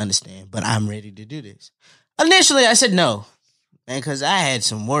 I understand. But I'm ready to do this. Initially, I said no, man, because I had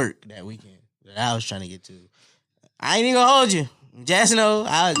some work that weekend that I was trying to get to. I ain't even gonna hold you. Jazz, no,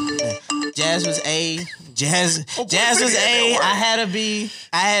 Jazz was A. Jazz was A. I had a B.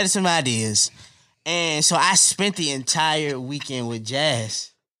 I had some ideas, and so I spent the entire weekend with Jazz.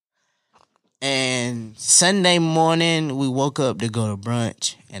 And Sunday morning, we woke up to go to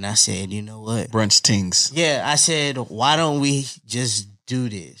brunch, and I said, you know what? Brunch tings. Yeah, I said, why don't we just do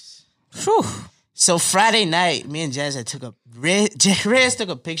this? Phew. So Friday night, me and Jazz had Rez took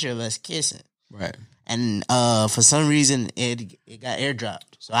a picture of us kissing. Right. And for some reason, it got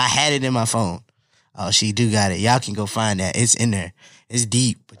airdropped. So I had it in my phone. Oh, she do got it. Y'all can go find that. It's in there. It's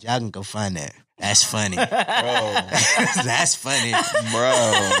deep, but y'all can go find that. That's funny. Bro. That's funny.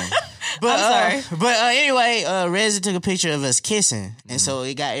 Bro. But, I'm sorry. But anyway, Reza took a picture of us kissing, and so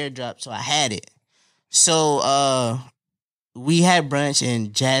it got airdropped, so I had it. So we had brunch,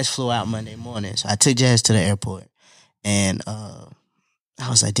 and Jazz flew out Monday morning. So I took Jazz to the airport, and I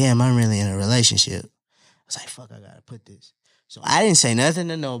was like, damn, I'm really in a relationship. I was like, fuck, I gotta put this. So I didn't say nothing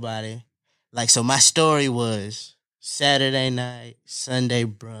to nobody. Like, so my story was Saturday night, Sunday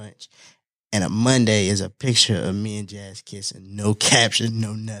brunch, and a Monday is a picture of me and Jazz kissing. No caption,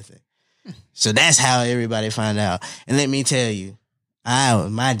 no nothing. So that's how everybody found out. And let me tell you,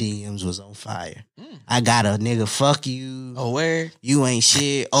 my DMs was on fire. I got a nigga, fuck you. Oh, where? You ain't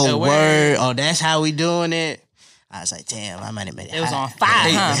shit. Oh, word. Oh, that's how we doing it. I was like, damn, I might have made it. It was hot. on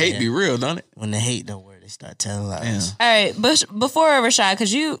fire, Hate, huh? be real, don't it? When the hate don't work, they start telling lies. Damn. All right, but before Rashad,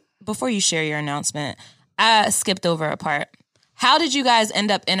 because you before you share your announcement, I skipped over a part. How did you guys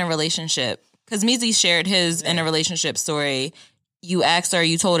end up in a relationship? Because Meezy shared his in a relationship story. You asked her,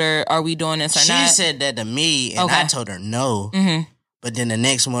 you told her, are we doing this or not? She said that to me, and I told her no. Mm-hmm. But then the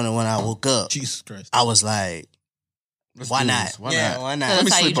next morning when I woke up, Jesus Christ. I was like, why not? Why Yeah, not? why So not? Let me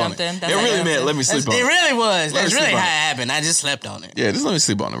that's how you sleep on jumped it. in? It That's how you really jumped meant in? let me sleep on It it. really was. Let me That's really sleep how on it it. happened. I just slept on it. Yeah, just let me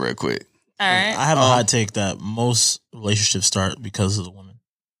sleep on it real quick. All right. I have a hot take that most relationships start because of the woman.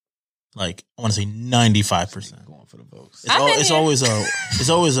 Like, I want to say 95%. Going for the votes. It's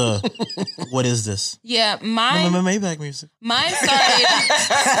always a what is this? Yeah, mine Maybach music.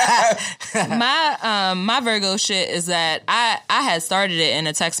 started. My Virgo shit is that I had started it in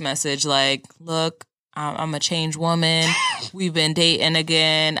a text message like, look, I'm a changed woman. We've been dating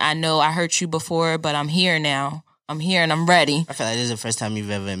again. I know I hurt you before, but I'm here now. I'm here and I'm ready. I feel like this is the first time you've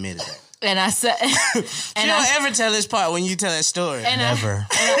ever admitted that. And I said, You don't ever tell this part when you tell that story. Never.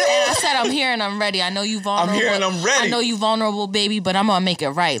 I said, I'm here and I'm ready. I know you vulnerable. I'm here and I'm ready. I know you vulnerable, baby, but I'm gonna make it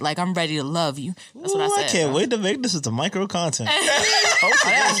right. Like, I'm ready to love you. That's what I said. I can't wait to make this into micro content.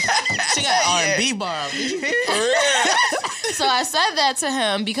 She got R&B bar. So I said that to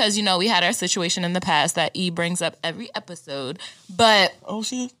him because, you know, we had our situation in the past that E brings up every episode. But Oh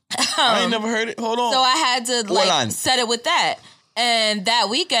shit. I ain't never heard it. Hold on. so I had to line? set it with that. And that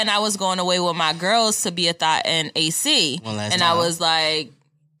weekend I was going away with my girls to be a thought in AC. One last And time. I was like,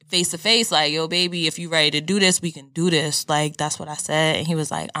 face to face, like, yo, baby, if you ready to do this, we can do this. Like, that's what I said. And he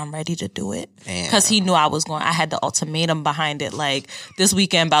was like, I'm ready to do it. Damn. Because he knew I had the ultimatum behind it. Like, this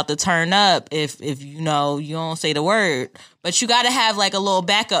weekend about to turn up if you know, you don't say the word. But you got to have like a little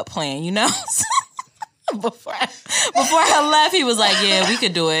backup plan, you know? Before I left, he was like, yeah, we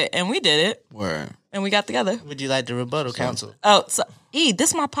could do it. And we did it. Word. And we got together. Would you like the rebuttal counsel? Oh, so, E,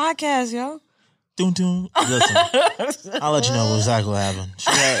 this my podcast, yo. Doom doom. Listen, I'll let you know exactly what happened.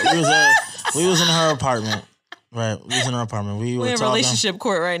 We was in her apartment. Right, we was in her apartment. We were We're in talking. relationship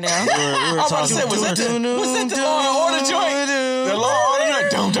court right now. We were talking. Was that the Law and Order joint? The Law and Order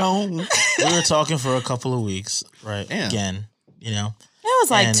joint. Don't. We were talking for a couple of weeks. Right. Damn. Again, you know. It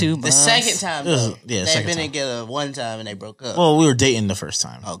was like And 2 The months. second time, It was- though. yeah, They've second been time. together one time and they broke up. Well, we were dating the first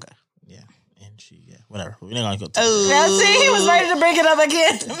time. Okay. Yeah, and whatever. We're not gonna go. Yeah, see, he was ready to bring it up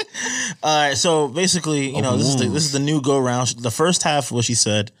again. All right, so basically, you know, this is the new go round. The first half of what she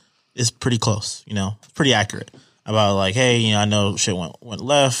said is pretty close, you know, pretty accurate about like, hey, you know, I know shit went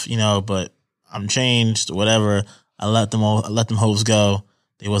left, you know, but I'm changed, whatever. I let them hoes go.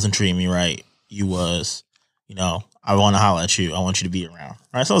 They wasn't treating me right. You was, you know, I want to holler at you. I want you to be around. All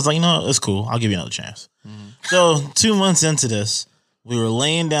right, so I was like, you know, it's cool. I'll give you another chance. So 2 months into this, we were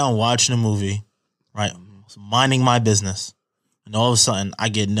laying down watching a movie, right, minding my business. And all of a sudden, I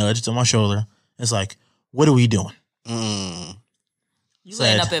get nudged on my shoulder. It's like, what are we doing? You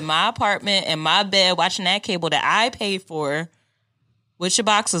laying up in my apartment, in my bed, watching that cable that I paid for with your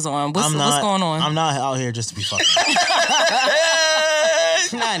boxes on. What's going on? I'm not out here just to be fucking.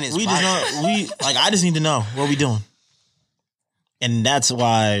 Not in his We pocket. just know, I just need to know what we doing. And that's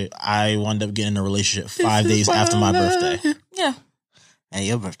why I wound up getting in a relationship 5 days after my birthday. yeah. Hey,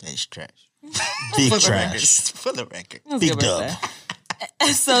 your birthday's trash. Big For the trash. record. For the record. It was a Big good dub. birthday.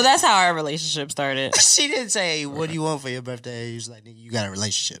 So that's how our relationship started. She didn't say, what do you want for your birthday? He was like, you got a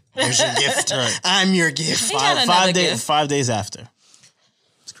relationship. There's your gift. Right. I'm your gift. He got another gift. 5 days after.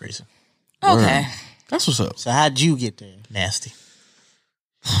 It's crazy. Okay. That's what's up. So how'd you get there? Nasty.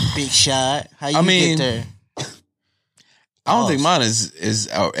 Big shot. How you mean- get there? I don't think mine is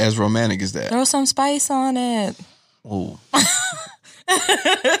as romantic as that. Throw some spice on it. Ooh.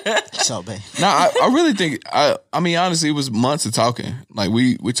 So, babe. No, I really think I mean honestly it was months of talking. Like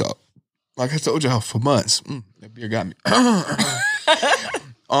we talked. Like I told y'all for months. That beer got me.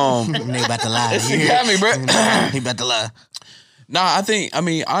 Nigga about to lie. It got me, bro. He about to lie. Nah, I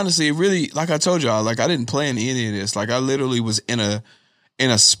mean honestly, it really like I told y'all, like I didn't plan any of this. Like I literally was in a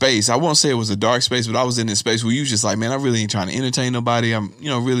space. I won't say it was a dark space, but I was in this space where you just like, man, I really ain't trying to entertain nobody. I'm, you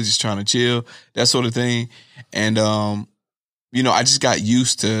know, really just trying to chill, that sort of thing. And you know, I just got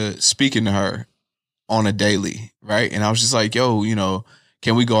used to speaking to her on a daily, right? And I was just like, yo, you know,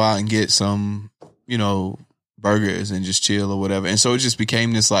 can we go out and get some, you know, burgers and just chill or whatever? And so it just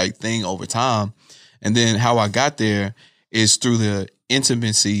became this like thing over time. And then how I got there is through the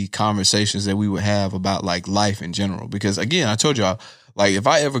intimacy conversations that we would have about like life in general. Because again, I told y'all, like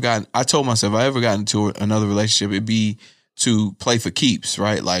I told myself if I ever got into another relationship, it'd be to play for keeps,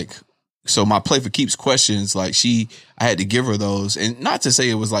 right? Like, so my play for keeps questions, like I had to give her those, and not to say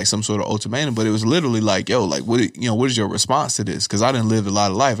it was like some sort of ultimatum, but it was literally like, yo, like what is your response to this? Because I didn't live a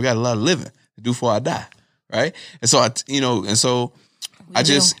lot of life. I got a lot of living to do before I die, right? And so I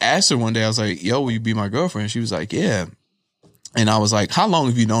just asked her one day, I was like, yo, will you be my girlfriend? She was like, yeah. And I was like, how long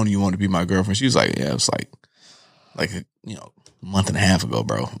have you known you want to be my girlfriend? She was like, yeah, it's like a month and a half ago,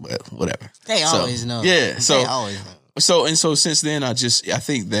 bro. But whatever. They always know. Yeah. They always know. So since then, I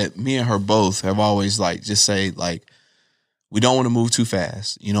think that me and her both have always like just say like, we don't want to move too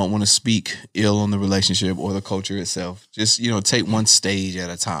fast. You don't want to speak ill on the relationship or the culture itself. Just, take one stage at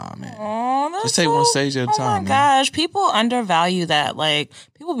a time, man. Oh, just take one stage at a time. Oh my gosh, people undervalue that. Like,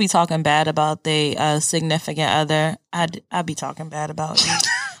 people be talking bad about their significant other. I'd be talking bad about you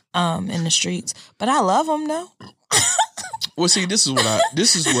in the streets, but I love them though. Well, see, this is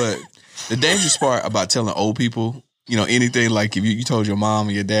what the dangerous part about telling old people. Anything like if you told your mom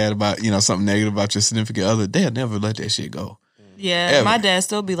or your dad about, something negative about your significant other, they'll never let that shit go. Yeah, ever. My dad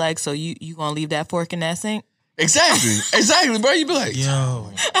still be like, so you gonna leave that fork in that sink? Exactly, bro. You be like,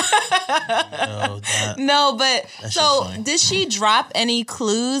 yo. No, but so funny. did she drop any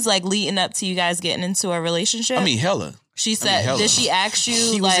clues like leading up to you guys getting into a relationship? I mean, hella. She said, hella. did she ask you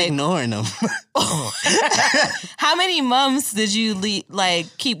She was ignoring them. how many months did you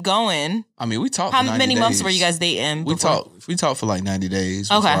keep going? I mean, we talked. How for 90 many months days. were you guys dating? We talked for like 90 days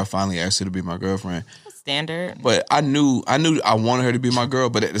before I finally asked her to be my girlfriend. Standard. But I knew I wanted her to be my girl,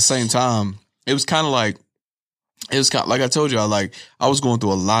 but at the same time, it was kind of like I told you, I was going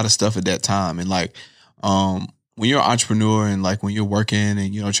through a lot of stuff at that time, and when you're an entrepreneur and like when you're working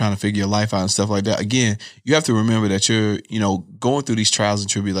and trying to figure your life out and stuff like that, again, you have to remember that you're going through these trials and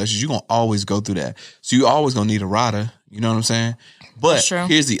tribulations. You're gonna always go through that, so you're always gonna need a rider. You know what I'm saying? But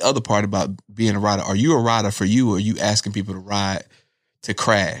here's the other part about being a rider. Are you a rider for you, or are you asking people to ride to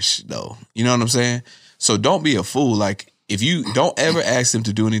crash though? You know what I'm saying? So don't be a fool. Like, if you don't ever ask them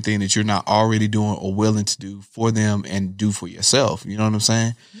to do anything that you're not already doing or willing to do for them and do for yourself. You know what I'm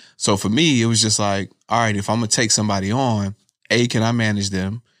saying? So for me, it was just like, all right, if I'm going to take somebody on, A, can I manage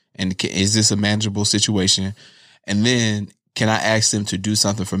them? And is this a manageable situation? And then can I ask them to do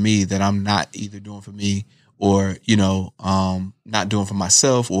something for me that I'm not either doing for me or, not doing for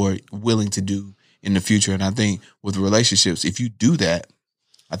myself or willing to do in the future? And I think with relationships, if you do that,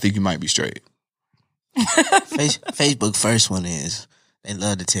 I think you might be straight. Facebook first one is, they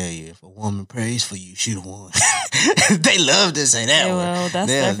love to tell you, if a woman prays for you, she the one. They love to say that one. That's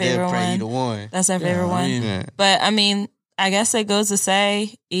their favorite pray one. You the one. That's their favorite one. Yeah. But I mean, I guess it goes to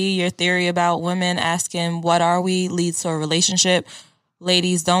say, your theory about women asking, what are we, leads to a relationship.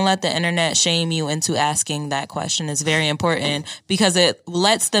 Ladies, don't let the internet shame you into asking that question. It's very important because it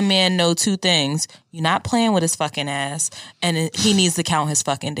lets the man know two things. You're not playing with his fucking ass, and he needs to count his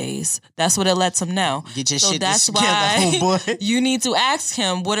fucking days. That's what it lets him know. Get your so shit that's together, why homeboy. you need to ask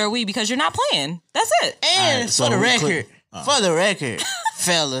him, what are we? Because you're not playing. That's it. And Right, so for the we record,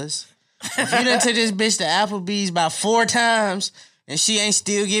 fellas, if you done took this bitch to Applebee's about 4 times and she ain't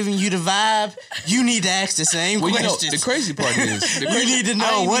still giving you the vibe, you need to ask the same questions. The crazy part is, You need to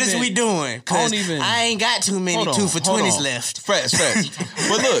know, what is we doing? Because I ain't got too many 2 for 20s left. Facts.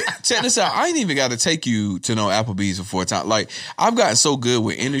 But look, check this out. I ain't even got to take you to no Applebee's for 4 times. Like, I've gotten so good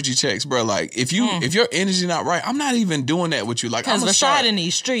with energy checks, bro. Like, if your energy not right, I'm not even doing that with you. Like, Because Rashad in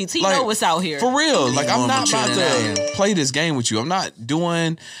these streets, he know what's out here. For real. Like, I'm not about than to play this game with you. I'm not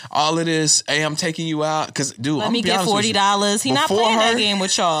doing all of this. Hey, I'm taking you out. Because, dude, Let I'm me be get honest with you. $40. He not Before playing that her- game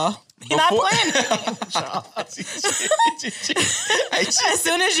with y'all. He not playing that game with y'all. As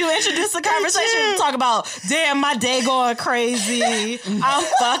soon as you introduce the conversation, talk about, damn, my day going crazy. I'm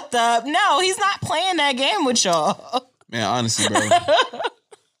fucked up. No, he's not playing that game with y'all. Man, honestly, bro.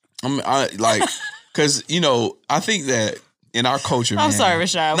 Because, I think that in our culture, I'm man, sorry,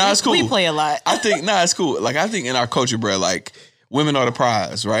 Rashad. Nah, it's cool. We play a lot. I think, it's cool. Like, I think in our culture, bro, like, women are the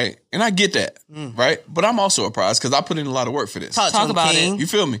prize, right? And I get that, right? But I'm also a prize because I put in a lot of work for this. Talk about it. You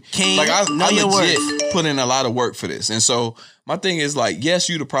feel me? King, like, I know your legit put in a lot of work for this. And so my thing is like, yes,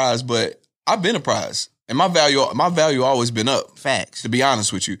 you the prize, but I've been a prize. And my value always been up. Facts. To be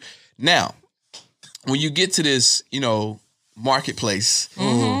honest with you. Now, when you get to this, marketplace, We're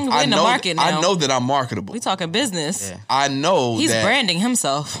in the market now. I know that I'm marketable. We talking business. Yeah. I know He's that, branding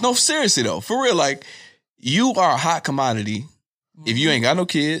himself. No, seriously though, for real, like, you are a hot commodity. If you ain't got no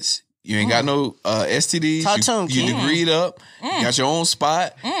kids, you ain't got no STDs, Talk to him, you King. degreed up, you got your own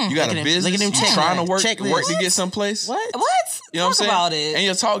spot, you got Look at a him- business, look at him you trying to work checklist. to get someplace. What? You know what I'm Talk saying? about it. And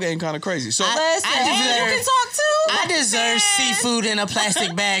your talk game kind of crazy. So Listen, I and you deserve- can talk too. I deserve seafood in a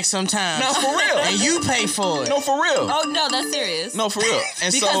plastic bag sometimes. no, for real. And you pay for it. No, for real. Oh no, that's serious. No, for real.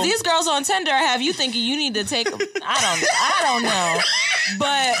 And Because so these girls on Tinder have you thinking you need to take. I don't know,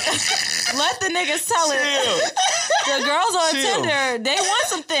 but let the niggas tell it. The girls on Chill. Tinder, they want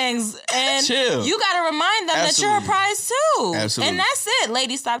some things, and Chill. you got to remind them that you're a Absolutely. prize too. Absolutely. And that's it.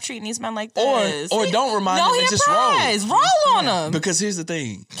 Ladies, stop treating these men like Or this. don't remind no, them he and a just roll. prize. Roll on them. Because here's the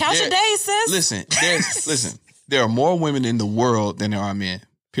thing. Count your days, sis. Listen. There are more women in the world than there are men.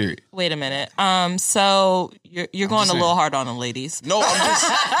 Period. Wait a minute. So you're going a saying. little hard on them, ladies. No,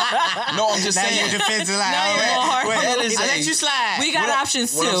 I'm just Now saying. you're defensive like, Now you're going hard on I the ladies. let you slide. We got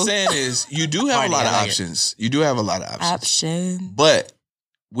options What I'm too. saying is, you do have a lot of options. You do have a lot of options. Option. But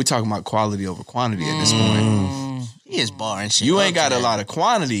we're talking about quality over quantity at this point. He is barring shit. You up ain't got to a that. lot of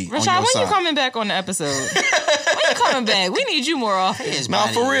quantity on Rashad, your when side. you coming back on the episode? When you coming back? We need you more often. He is Nah,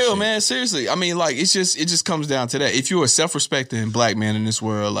 body for and real, shit. man. Seriously. I mean, like, it just comes down to that. If you're a self-respecting black man in this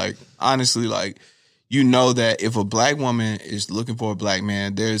world, like, honestly, like, you know that if a black woman is looking for a black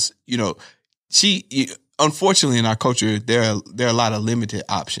man, there's, unfortunately in our culture, there are a lot of limited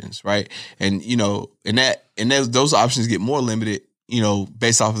options, right? And, those options get more limited,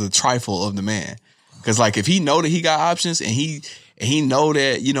 based off of the trifle of the man. Cause like, if he know that he got options and he know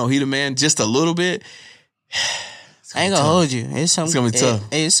that, he the man just a little bit, I ain't gonna hold you. It's gonna be tough.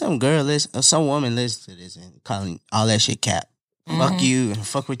 It's some girl listen, or some woman listen to this and calling all that shit cap. Fuck you and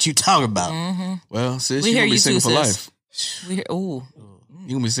fuck what you talk about. well, sis, We you hear gonna be you single too, for sis. life. We hear, ooh,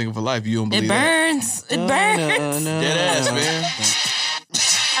 You gonna be single for life. You don't believe it that? burns. It burns. Dead ass, man.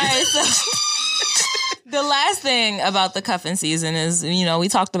 All right, so the last thing about the cuffing season is, we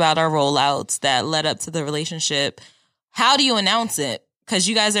talked about our rollouts that led up to the relationship. How do you announce it? Because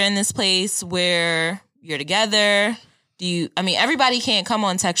you guys are in this place where you're together. Everybody can't come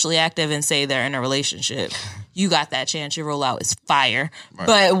on Textually Active and say they're in a relationship. You got that chance. Your rollout is fire. Right.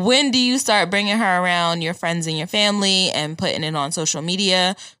 But when do you start bringing her around your friends and your family and putting it on social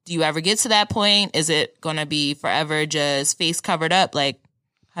media? Do you ever get to that point? Is it going to be forever just face covered up? Like,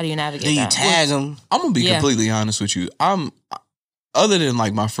 how do you navigate Do you that? tag them? I'm gonna be completely honest with you. Other than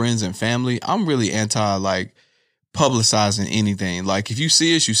like my friends and family, I'm really anti like publicizing anything. Like if you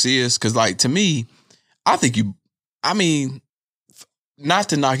see us, you see us. Cause like to me, not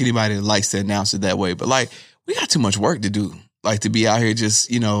to knock anybody that likes to announce it that way, but like we got too much work to do. Like to be out here just,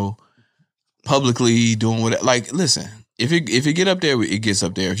 publicly doing what, like, listen, if it get up there, it gets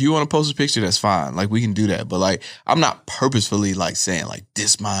up there. If you want to post a picture, that's fine. Like we can do that. But like, I'm not purposefully like saying like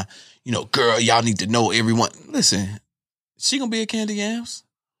this, my, girl, y'all need to know everyone. Listen, she gonna be at Candy Yams.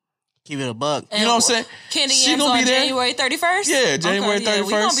 Keep it a buck. And You know what I'm saying? Candy She Yams gonna on be there. January 31st? Yeah, January 31st. Yeah, we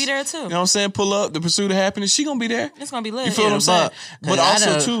gonna be there too. You know what I'm saying? Pull up, the pursuit of happiness. She gonna be there. It's gonna be lit. You feel what I'm saying? But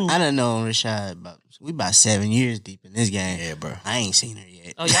also too, I done known Rashad about 7 years deep in this game. Yeah, bro. I ain't seen her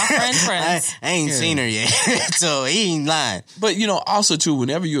yet. Oh, y'all friends. I ain't seen her yet. So he ain't lying. But also too,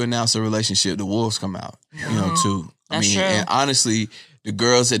 whenever you announce a relationship, the wolves come out. Too. That's true. And honestly, the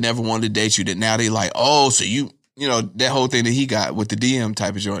girls that never wanted to date you, that now they like, oh, so you that whole thing that he got with the DM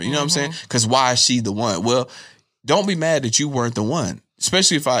type of joint. You know what I'm saying? Because why is she the one? Well, don't be mad that you weren't the one.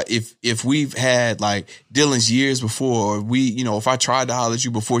 Especially if we've had like dealings years before, or if I tried to holler at you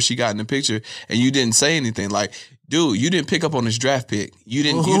before she got in the picture and you didn't say anything, like, dude, you didn't pick up on this draft pick. You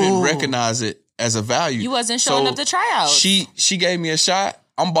didn't recognize it as a value. You wasn't showing up to tryouts. She gave me a shot.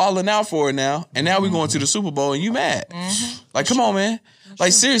 I'm balling out for it now. And now we're going to the Super Bowl and you mad. Like, come on, man.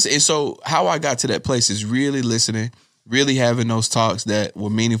 Like, seriously. And so how I got to that place is really listening, really having those talks that were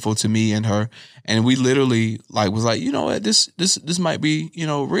meaningful to me and her. And we literally like was like, you know what, this might be,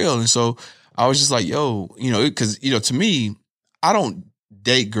 real. And so I was just like, yo, because, to me, I don't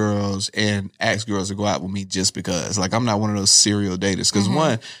date girls and ask girls to go out with me just because. Like, I'm not one of those serial daters. Because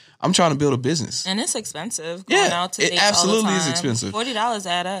one, I'm trying to build a business. And it's expensive. Going out to it date absolutely all the is time. expensive. $40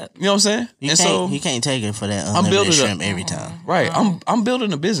 add up. You know what I'm saying? You can't take it for that I'm building unlimited shrimp every time. Right. I'm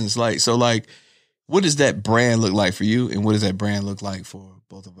building a business. Like, so like, what does that brand look like for you? And what does that brand look like for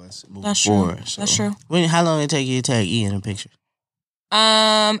both of us moving forward? True. So, That's true. How long did it take you to tag E in a picture?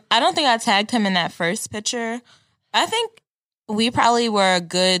 I don't think I tagged him in that first picture. I think we probably were a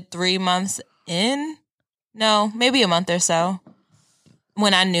good 3 months in. No, maybe a month or so.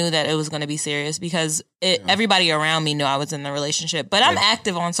 When I knew that it was going to be serious, because everybody around me knew I was in the relationship. But I'm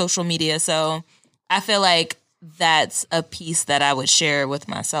active on social media, so I feel like that's a piece that I would share with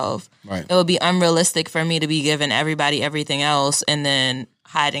myself. Right. It would be unrealistic for me to be giving everybody everything else and then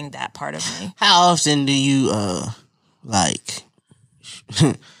hiding that part of me. How often do you like?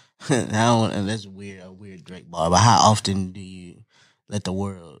 I don't want. That's a weird Drake bar. But how often do you let the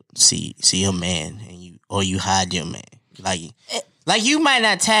world see your man and you hide your man? Like you might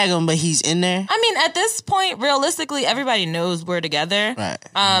not tag him, but he's in there. I mean, at this point, realistically, everybody knows we're together. Right.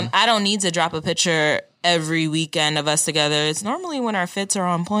 I don't need to drop a picture every weekend of us together. It's normally when our fits are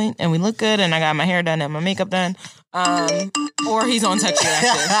on point and we look good and I got my hair done and my makeup done. or he's on Text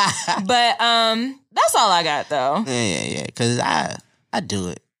Reaction. But that's all I got though. Yeah. Because I do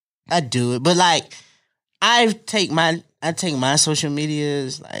it. But like, I take my social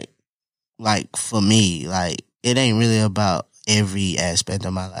medias like for me, like it ain't really about every aspect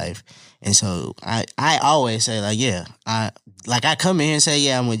of my life. And so I always say like, yeah, I come in and say,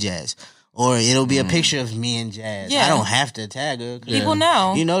 yeah, I'm with Jazz. Or it'll be a picture of me and Jazz. Yeah. I don't have to tag her. People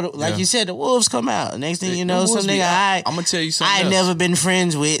know. You know, like you said, the wolves come out. Next thing you know, some nigga I'm gonna tell you something. I else. never been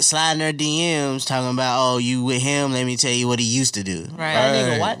friends with sliding her DMs talking about, oh, you with him? Let me tell you what he used to do.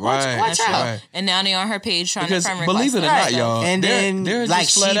 Right. Nigga, watch That's out. true. Right. And now they on her page trying Because to friend request. believe it or not, y'all, And then, they're like,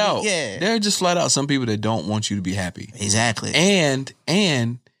 just flat out. yeah. They're just flat out some people that don't want you to be happy. Exactly. And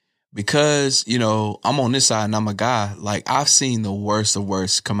because, you know, I'm on this side and I'm a guy, like I've seen the worst of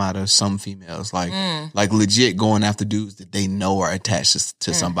worst come out of some females, like legit going after dudes that they know are attached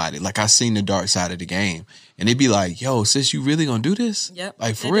to somebody. Like I've seen the dark side of the game, and they be like, "Yo, sis, you really gonna do this? Yep,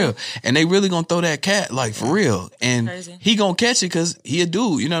 like for they real." do. And they really gonna throw that cat, like for real, and Crazy. he gonna catch it because he a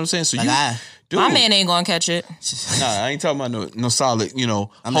dude. You know what I'm saying? So Like dude, My man ain't gonna catch it. Nah, I ain't talking about no solid, you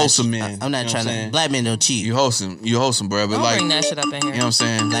know, wholesome men. I'm not You know trying what I'm to. saying? Black men don't cheat. You wholesome, bro. But Don't like, bring you know that shit up in here. what I'm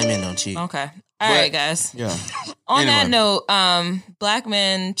saying? Black men don't cheat. Okay. All right, guys. Yeah. On that Anyway. note, black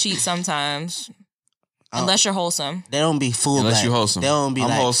men cheat sometimes. Unless you're wholesome. They don't be full Unless black. you wholesome. They don't be I'm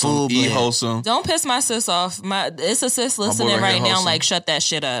like wholesome. full Eat black. wholesome. Don't piss my sis off. It's a sis listening right here, right now, wholesome. like, shut that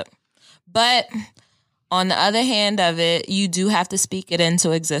shit up. But on the other hand of it, you do have to speak it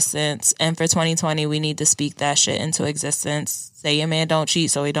into existence. And for 2020, we need to speak that shit into existence. Say your man don't cheat,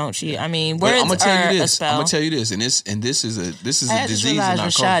 so he don't cheat. I mean, But words I'm gonna tell are you a this. spell. I'm gonna tell you this, and this is a I just disease in realized our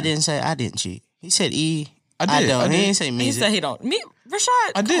Rashad culture. didn't say I didn't cheat. He said I did. don't. I He did. didn't say He music. said he don't.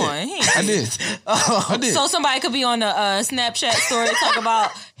 Rashad, I did. come on. He ain't- I did. I did. So somebody could be on a Snapchat story talk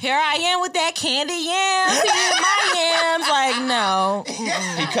about, here I am with that candy yams, he my yams. Like, no.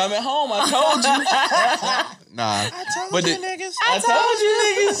 He coming home. I told you. Nah. But I told you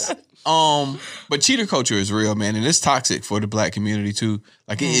niggas. But cheater culture is real, man, and it's toxic for the black community too.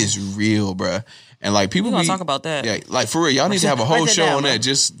 Like it is real, bruh. And like people We gonna be- talk about that. Yeah, like for real, y'all need to have a whole Write that show down, on bro. that.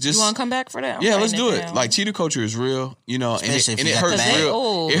 Just You want to come back for that? I'm yeah, let's writing do it. down. Like cheater culture is real, you know, and Especially it, if and you it got the hurts bag. real.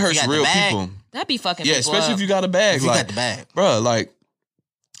 Oh, It if hurts you got the real bag. people. That'd be fucking Yeah, people especially up. if you got a bag. If you like, got the bag. Bruh, like,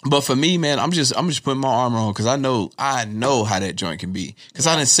 but for me, man, I'm just putting my armor on because I know how that joint can be because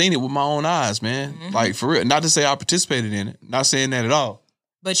I done seen it with my own eyes, man. Mm-hmm. Like for real. Not to say I participated in it. Not saying that at all.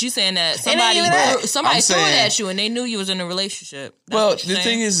 But you saying that ain't even that. somebody I'm threw it saying- at you and they knew you was in a relationship. That's Well, what you're the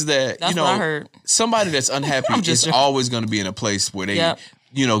saying? thing is that That's you know what I heard. somebody that's unhappy is joking. always going to be in a place where they, Yep.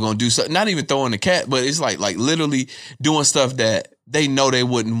 you know, going to do something. Not even throwing the cat, but it's like literally doing stuff that they know they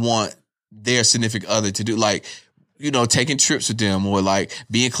wouldn't want their significant other to do, like, you know, taking trips with them or like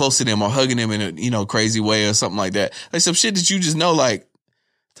being close to them or hugging them in a, you know, crazy way or something like that. Like some shit that you just know, like,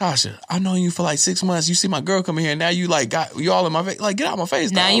 Tasha, I've known you for like 6 months. You see my girl coming here, and now you like you all in my face. Like, get out my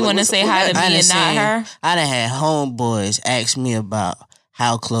face. Now dog. you Like, want to what's say up with hi to that? me and not her? I done had homeboys ask me about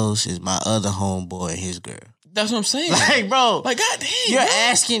how close is my other homeboy and his girl. That's what I'm saying. Like, bro, Like, goddamn, you're bro.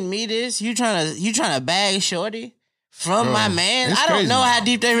 asking me this? You trying to bag shorty from Bro, my man? it's I don't crazy. know how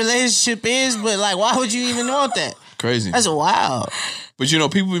deep their relationship is, but like, why would you even want that? Crazy. That's wild. But you know,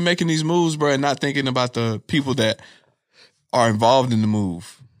 people be making these moves, bro, and not thinking about the people that are involved in the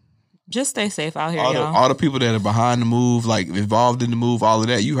move. Just stay safe out here, All y'all. the people that are behind the move, like involved in the move, all of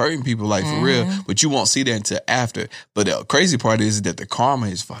that, you hurting people like for real, Mm-hmm. but you won't see that until after. But the crazy part is that the karma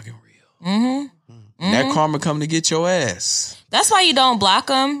is fucking real. Mm-hmm. That karma coming to get your ass. That's why you don't block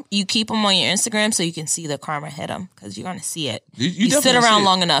them. You keep them on your Instagram so you can see the karma hit them because you're going to see it. You You sit definitely around see it.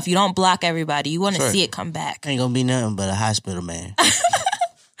 long enough. You don't block everybody. You want to That's right. see it come back. Ain't gonna be nothing but a hospital man.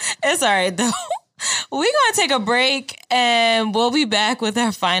 It's all right, though. We're going to take a break and we'll be back with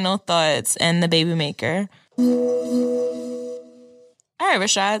our final thoughts and the baby maker. All right,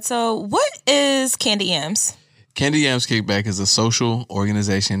 Rashad. So, what is Candy Yams? Candy Yams Kickback is a social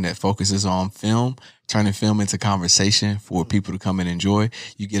organization that focuses on film, turning film into conversation for people to come and enjoy.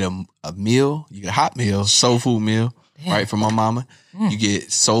 You get a meal, you get a hot meal, soul food meal, right, from my mama. You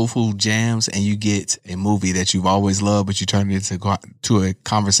get soul food jams, and you get a movie that you've always loved, but you turn it to a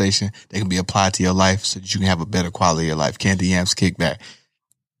conversation that can be applied to your life so that you can have a better quality of your life. Candy Yams Kickback.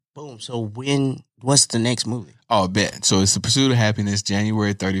 Boom. So what's the next movie? Oh, bet. So it's The Pursuit of Happiness,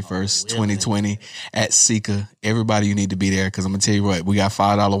 January 31st, 2020 at Sika. Everybody, you need to be there because I'm going to tell you what, we got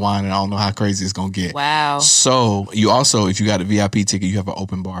 $5 wine and I don't know how crazy it's going to get. Wow. So you also, if you got a VIP ticket, you have an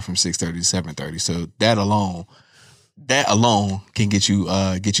open bar from 6:30 to 7:30. So that alone can get you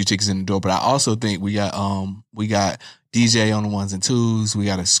tickets in the door. But I also think we got DJ on the ones and twos. We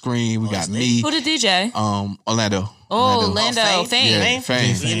got a screen. We got me. Who the DJ? Orlando. Orlando. Fame. Yeah,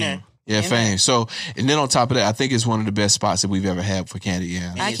 Fame. Yeah, Fame. So, and then on top of that, I think it's one of the best spots that we've ever had for Candy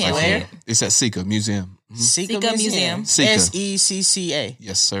Yams. I can't wait. wait. It's at Sika Museum. Sika Museum. Sika. SECCA.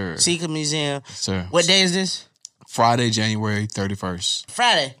 Yes, sir. Sika Museum. Yes, sir. What day is this? Friday, January 31st.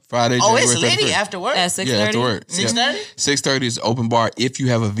 Friday. January It's 31st. litty after work. At 6:30? Yeah, after work. 6:30? 6:30 is open bar if you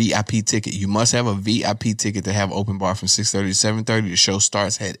have a VIP ticket. You must have a VIP ticket to have open bar from 6:30 to 7:30. The show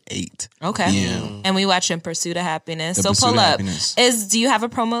starts at 8 Okay. p.m. And we watching Pursuit of Happiness. The So Pursuit pull of up. Happiness. Do you have a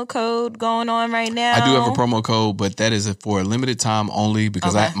promo code going on right now? I do have a promo code, but that is for a limited time only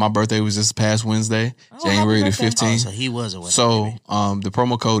because Okay. my birthday was this past Wednesday, January the happy birthday. 15th. So he was a So the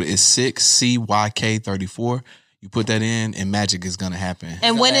promo code is 6CYK34. You put that in, and magic is gonna happen.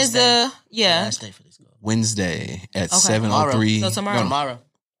 And when last is the Last day for this go. Wednesday at Okay. 7:03. So tomorrow.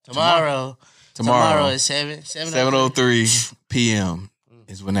 Tomorrow is 7:03 p.m.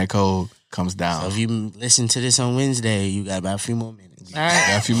 is when that code comes down. So if you listen to this on Wednesday, you got about a few more minutes. All right.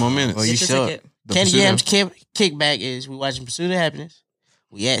 Got a few more minutes. Well, you Get your sure? ticket. The Candy Pursuit Yams of- kickback is we watching Pursuit of Happiness.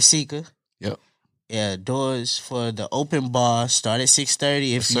 We at Sika. Yep. Yeah, doors for the open bar start at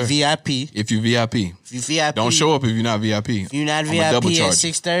 6:30. If Yes, you sir. VIP, If you VIP, if you VIP, don't show up if you're not VIP. If you're not I'ma double VIP at charge.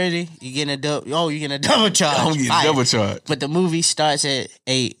 6:30, you getting a double. Oh, you getting a double charge. I'm getting Fire. double charged. But the movie starts at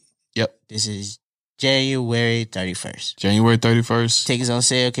 8. Yep. This is January 31st. January 31st. Tickets on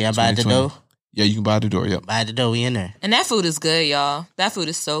sale. Can I buy at the 2020. door? Yeah, you can buy the door. Yep. Buy at the door. We in there. And that food is good, y'all. That food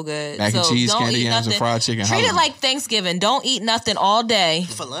is so good. Mac and So cheese, don't candy eat yams, and nothing. fried chicken. Treat it Holla. like Thanksgiving. Don't eat nothing all day.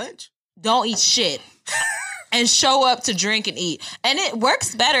 For lunch? Don't eat shit. And show up to drink and eat. And it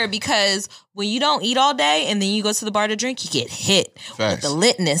works better because when you don't eat all day and then you go to the bar to drink, you get hit Facts. with the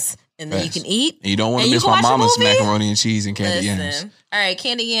litness. And then you Facts. can eat. And you don't want and to you miss can my watch a mama's movie. macaroni and cheese and candy yams. Listen. All right,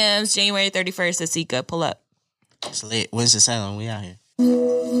 Candy Yams, January 31st at Sika. Pull up. It's lit. When's the salon? We out here.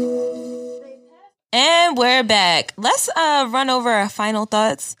 And we're back. Let's run over our final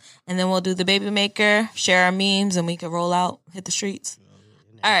thoughts, and then we'll do the baby maker, share our memes, and we can roll out, hit the streets.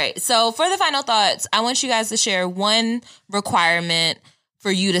 All right. So for the final thoughts, I want you guys to share one requirement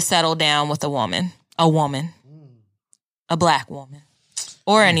for you to settle down with a woman, a black woman,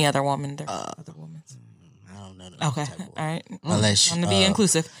 or any other woman. There are other women. I don't know. Okay. All right. Unless I'm gonna be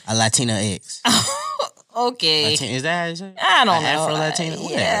inclusive. a Latina ex. Okay. Is that how you say it? I don't know. Afro Latina?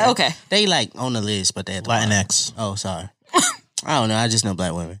 Yeah. Okay. They like on the list, but they're at the bottom. Latinx. Oh, sorry. I don't know. I just know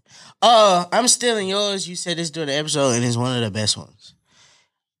black women. I'm stealing yours. You said this during the episode, and it's one of the best ones.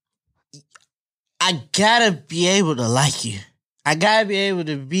 I gotta be able to like you. I gotta be able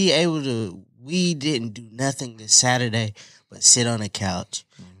to. We didn't do nothing this Saturday but sit on the couch,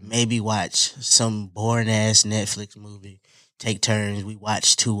 maybe watch some boring ass Netflix movie. Take turns. We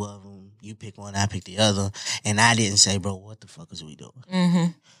watch 2 of them. You pick one, I pick the other, and I didn't say, "Bro, what the fuck is we doing?"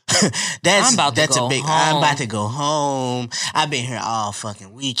 I'm about to go home. I'm about to go home. I've been here all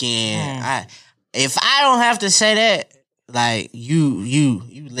fucking weekend. If I don't have to say that, like you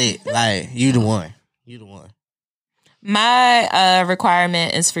lit, like you the one. My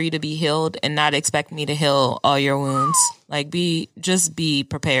requirement is for you to be healed and not expect me to heal all your wounds. Like just be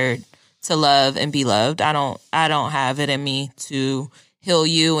prepared to love and be loved. I don't have it in me to heal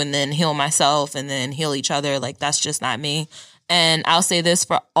you and then heal myself and then heal each other. Like that's just not me. And I'll say this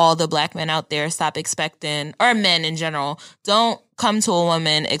for all the black men out there, stop expecting, or men in general, don't come to a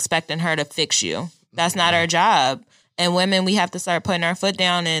woman expecting her to fix you. That's not our job. And women, we have to start putting our foot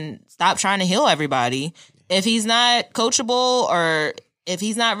down and stop trying to heal everybody. If he's not coachable or if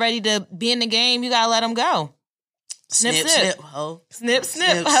he's not ready to be in the game, you gotta let him go. Snip, snip. Ho. Snip, snip,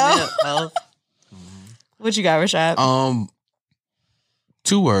 Snip, ho. snip, ho. What you got, Rashad?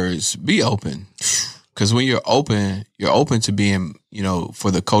 2 words: be open. Because when you're open to being,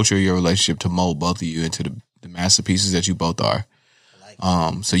 for the culture of your relationship to mold both of you into the masterpieces that you both are.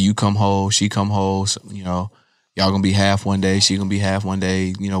 So you come whole, she come whole. So, y'all gonna be half one day, she gonna be half one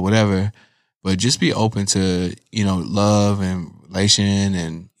day. Whatever. But just be open to love and relation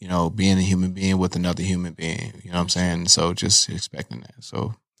and being a human being with another human being. You know what I'm saying? So just expecting that.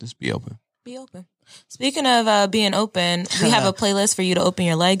 So just be open. Be open. Speaking of being open, we have a playlist for you to open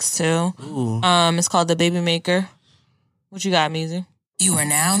your legs to. It's called The Baby Maker. What you got, Muzi? You are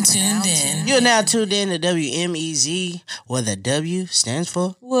now tuned in. You're now tuned in to WMEZ, where the W stands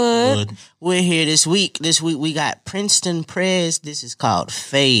for Wood. We're here this week. This week we got Princeton Prez. This is called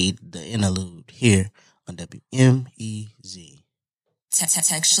Fade, the interlude, here on WMEZ.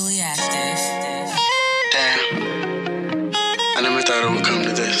 Textually active. Damn. I never thought it would come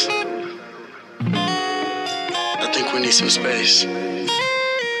to this. I think we need some space.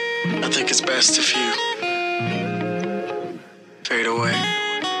 I think it's best if you fade away.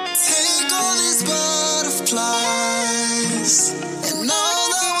 Take all these butterflies and all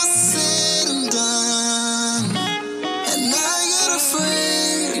that was said and done, and I get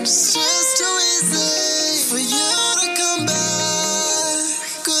afraid it's just too easy for you to come back.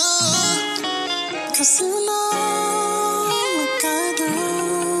 Good, 'cause you know like I do,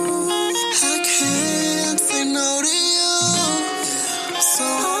 I can't say no to you, so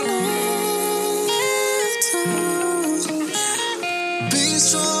I need to be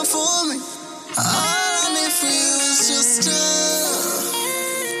strong for me. All I need for you is just to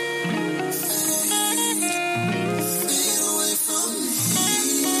fade away from me.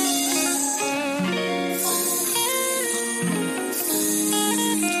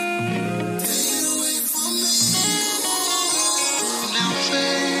 Fade away from me. Now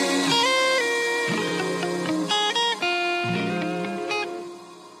fade.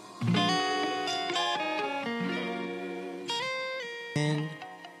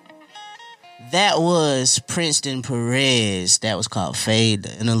 That was Princeton Perez. That was called Fade,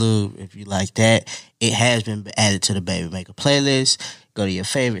 the interlude. If you like that, it has been added to the Baby Maker playlist. Go to your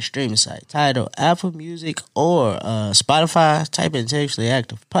favorite streaming site, Tidal, Apple Music, or Spotify. Type in Textually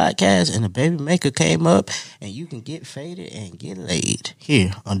Active Podcast, and the Baby Maker came up, and you can get faded and get laid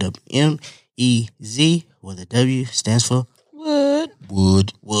here on WMEZ, where the W stands for Wood.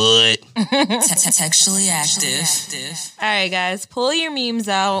 Textually active. All right, guys, pull your memes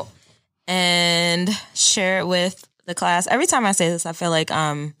out and share it with the class. Every time I say this, I feel like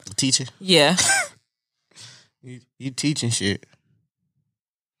Teacher, yeah. you teaching shit.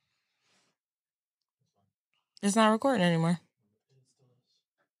 It's not recording anymore.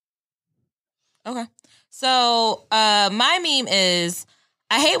 Okay. So my meme is,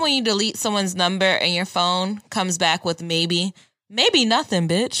 I hate when you delete someone's number and your phone comes back with maybe nothing,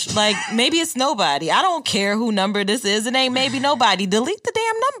 bitch. Like, maybe it's nobody. I don't care who number this is. It ain't maybe nobody. Delete the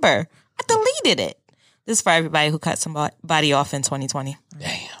damn number. I deleted it. This is for everybody who cut somebody off in 2020.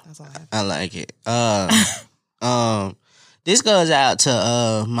 Damn. I like it. This goes out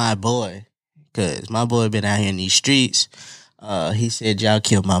to my boy, cause my boy been out here in these streets. He said y'all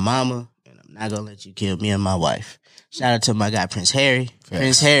killed my mama, and I'm not gonna let you kill me and my wife. Shout out to my guy Prince Harry. Facts.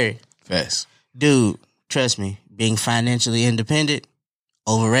 Prince Harry, Fast. dude, trust me, being financially independent,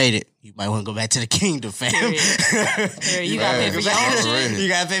 overrated. You might want to go back to the kingdom, fam. Here, you got to pay for your own shit. Overrated. You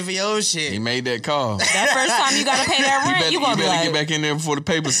gotta pay for your own shit. He made that call. That first time you got to pay that rent, you You gonna be better like, get back in there before the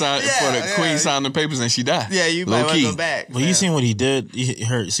paper sign, Yeah, before the yeah. queen signed the papers and she died. Yeah, you Low might want to key. go back. But you seen what he did?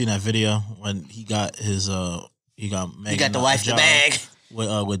 You seen that video when he got his he got Megan You got the a wife the job bag.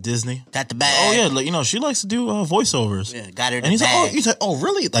 with Disney. Got the bag. Oh yeah, like, you know, she likes to do voiceovers. Yeah, got her the And bag. he's like, oh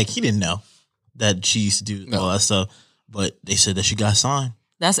really? Like, he didn't know that she used to do all that stuff. But they said that she got signed.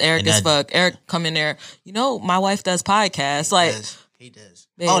 that's Eric And as that- fuck. Eric come in there, you know, my wife does podcasts. Like, He does.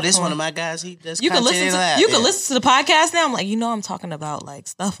 Babe, Oh, this come one on. of my guys. He does. you can content listen in to lab. you can Yeah. listen to the podcast now. I'm like, you know, I'm talking about like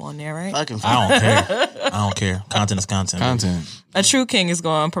stuff on there, right? Fucking I don't care. I don't care. Content is content. Content. A true king is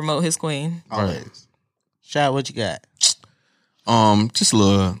going to promote his queen. always. Shot, what you got? Just a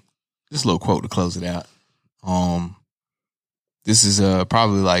little quote to close it out. This is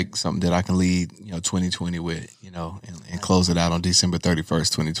probably like something that I can lead 2020 with, and close it out on December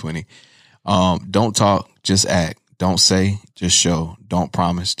 31st, 2020. Don't talk, just act. Don't say, just show. Don't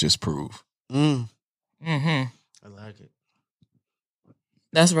promise, just prove. Mm-hmm. I like it.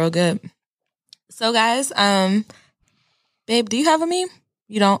 That's real good. So, guys, babe, do you have a meme?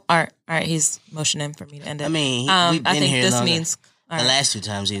 You don't? All right. He's motioning for me to end it. I mean, we've been I think here this longer. means. all The right. last 2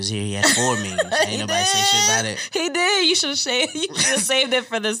 times he was here, he had 4 memes. Ain't nobody say shit about it. He did. You should have saved it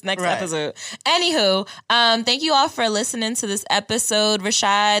for this next Right. episode. Anywho, thank you all for listening to this episode.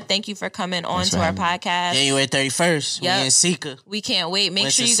 Rashad, thank you for coming on to for our having me. podcast. January 31st, Yep. we in Seeker. We can't wait. Make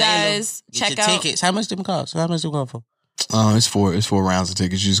sure you Winston-Salem. guys Get check your out. tickets. How much them cost? How much them going for? It's 4 rounds of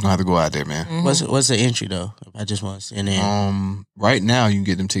tickets. You're just gonna have to go out there, man. Mm-hmm. What's the entry though? I just want to send in. Right now you can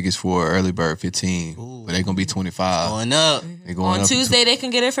get them tickets for early bird 15, but they're gonna be 25. Going up. They're going On up to Tuesday, they can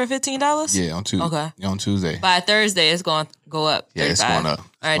get it for $15? Yeah, on Tuesday. Okay. On Tuesday. By Thursday, it's going to go up. Yeah, it's 35. going up. All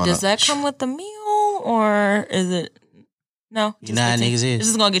right, It's going does up. that come with the meal or is it? No. You know how 15? niggas is. This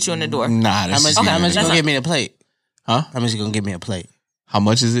is going to get you in the door. Nah, How that's much? just How much you That's gonna not- give me a plate? Huh? How much you gonna give me a plate? How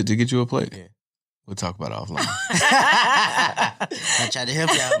much is it to get you a plate? Yeah. We'll talk about it offline. I tried to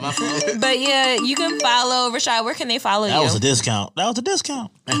help you out. My fault. But yeah, you can follow Rashad. Where can they follow That you? was a discount.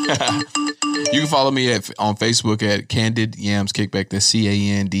 You can follow me on Facebook at Candid Yams Kickback. That's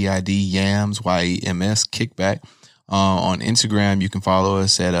CANDID Yams YEMS Kickback. On Instagram, you can follow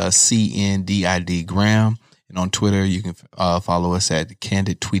us at CNDID Gram, and on Twitter, you can follow us at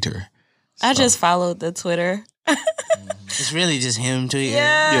Candid Tweeter. I just followed the Twitter. It's really just him tweeting.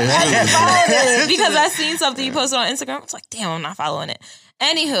 I followed it because I seen something you posted on Instagram. I was like, damn, I'm not following it.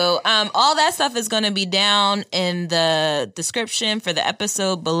 Anywho, all that stuff is going to be down in the description for the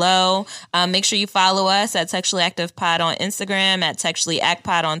episode below. Make sure you follow us at Textually Active Pod on Instagram, at Textually Act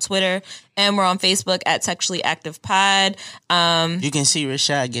Pod on Twitter, and we're on Facebook at Textually Active Pod. You can see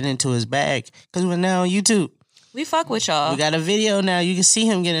Rashad get into his bag because we're now on YouTube. We fuck with y'all. We got a video now. You can see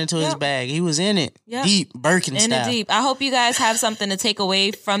him get into his bag. He was in it. Yep. Deep, Birkin In style. it deep. I hope you guys have something to take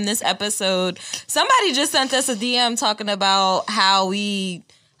away from this episode. Somebody just sent us a DM talking about how we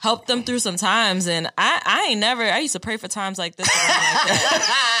helped them through some times, and I used to pray for times like this to grind like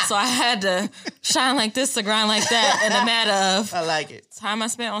that. So I had to shine like this to grind like that in a matter of I like it. time I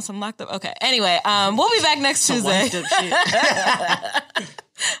spent on some locked up. Okay. Anyway, we'll be back next Some Tuesday. wiped up shit.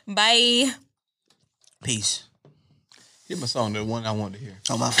 Bye. Peace. Hit my song, the one I wanted to hear.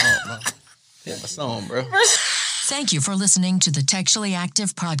 Oh, my fault, bro. Hit my song, bro. Thank you for listening to the Textually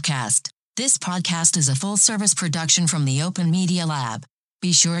Active podcast. This podcast is a full-service production from the Open Media Lab.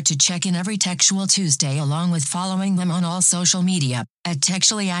 Be sure to check in every Textual Tuesday along with following them on all social media at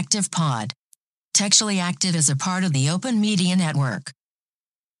Textually Active Pod. Textually Active is a part of the Open Media Network.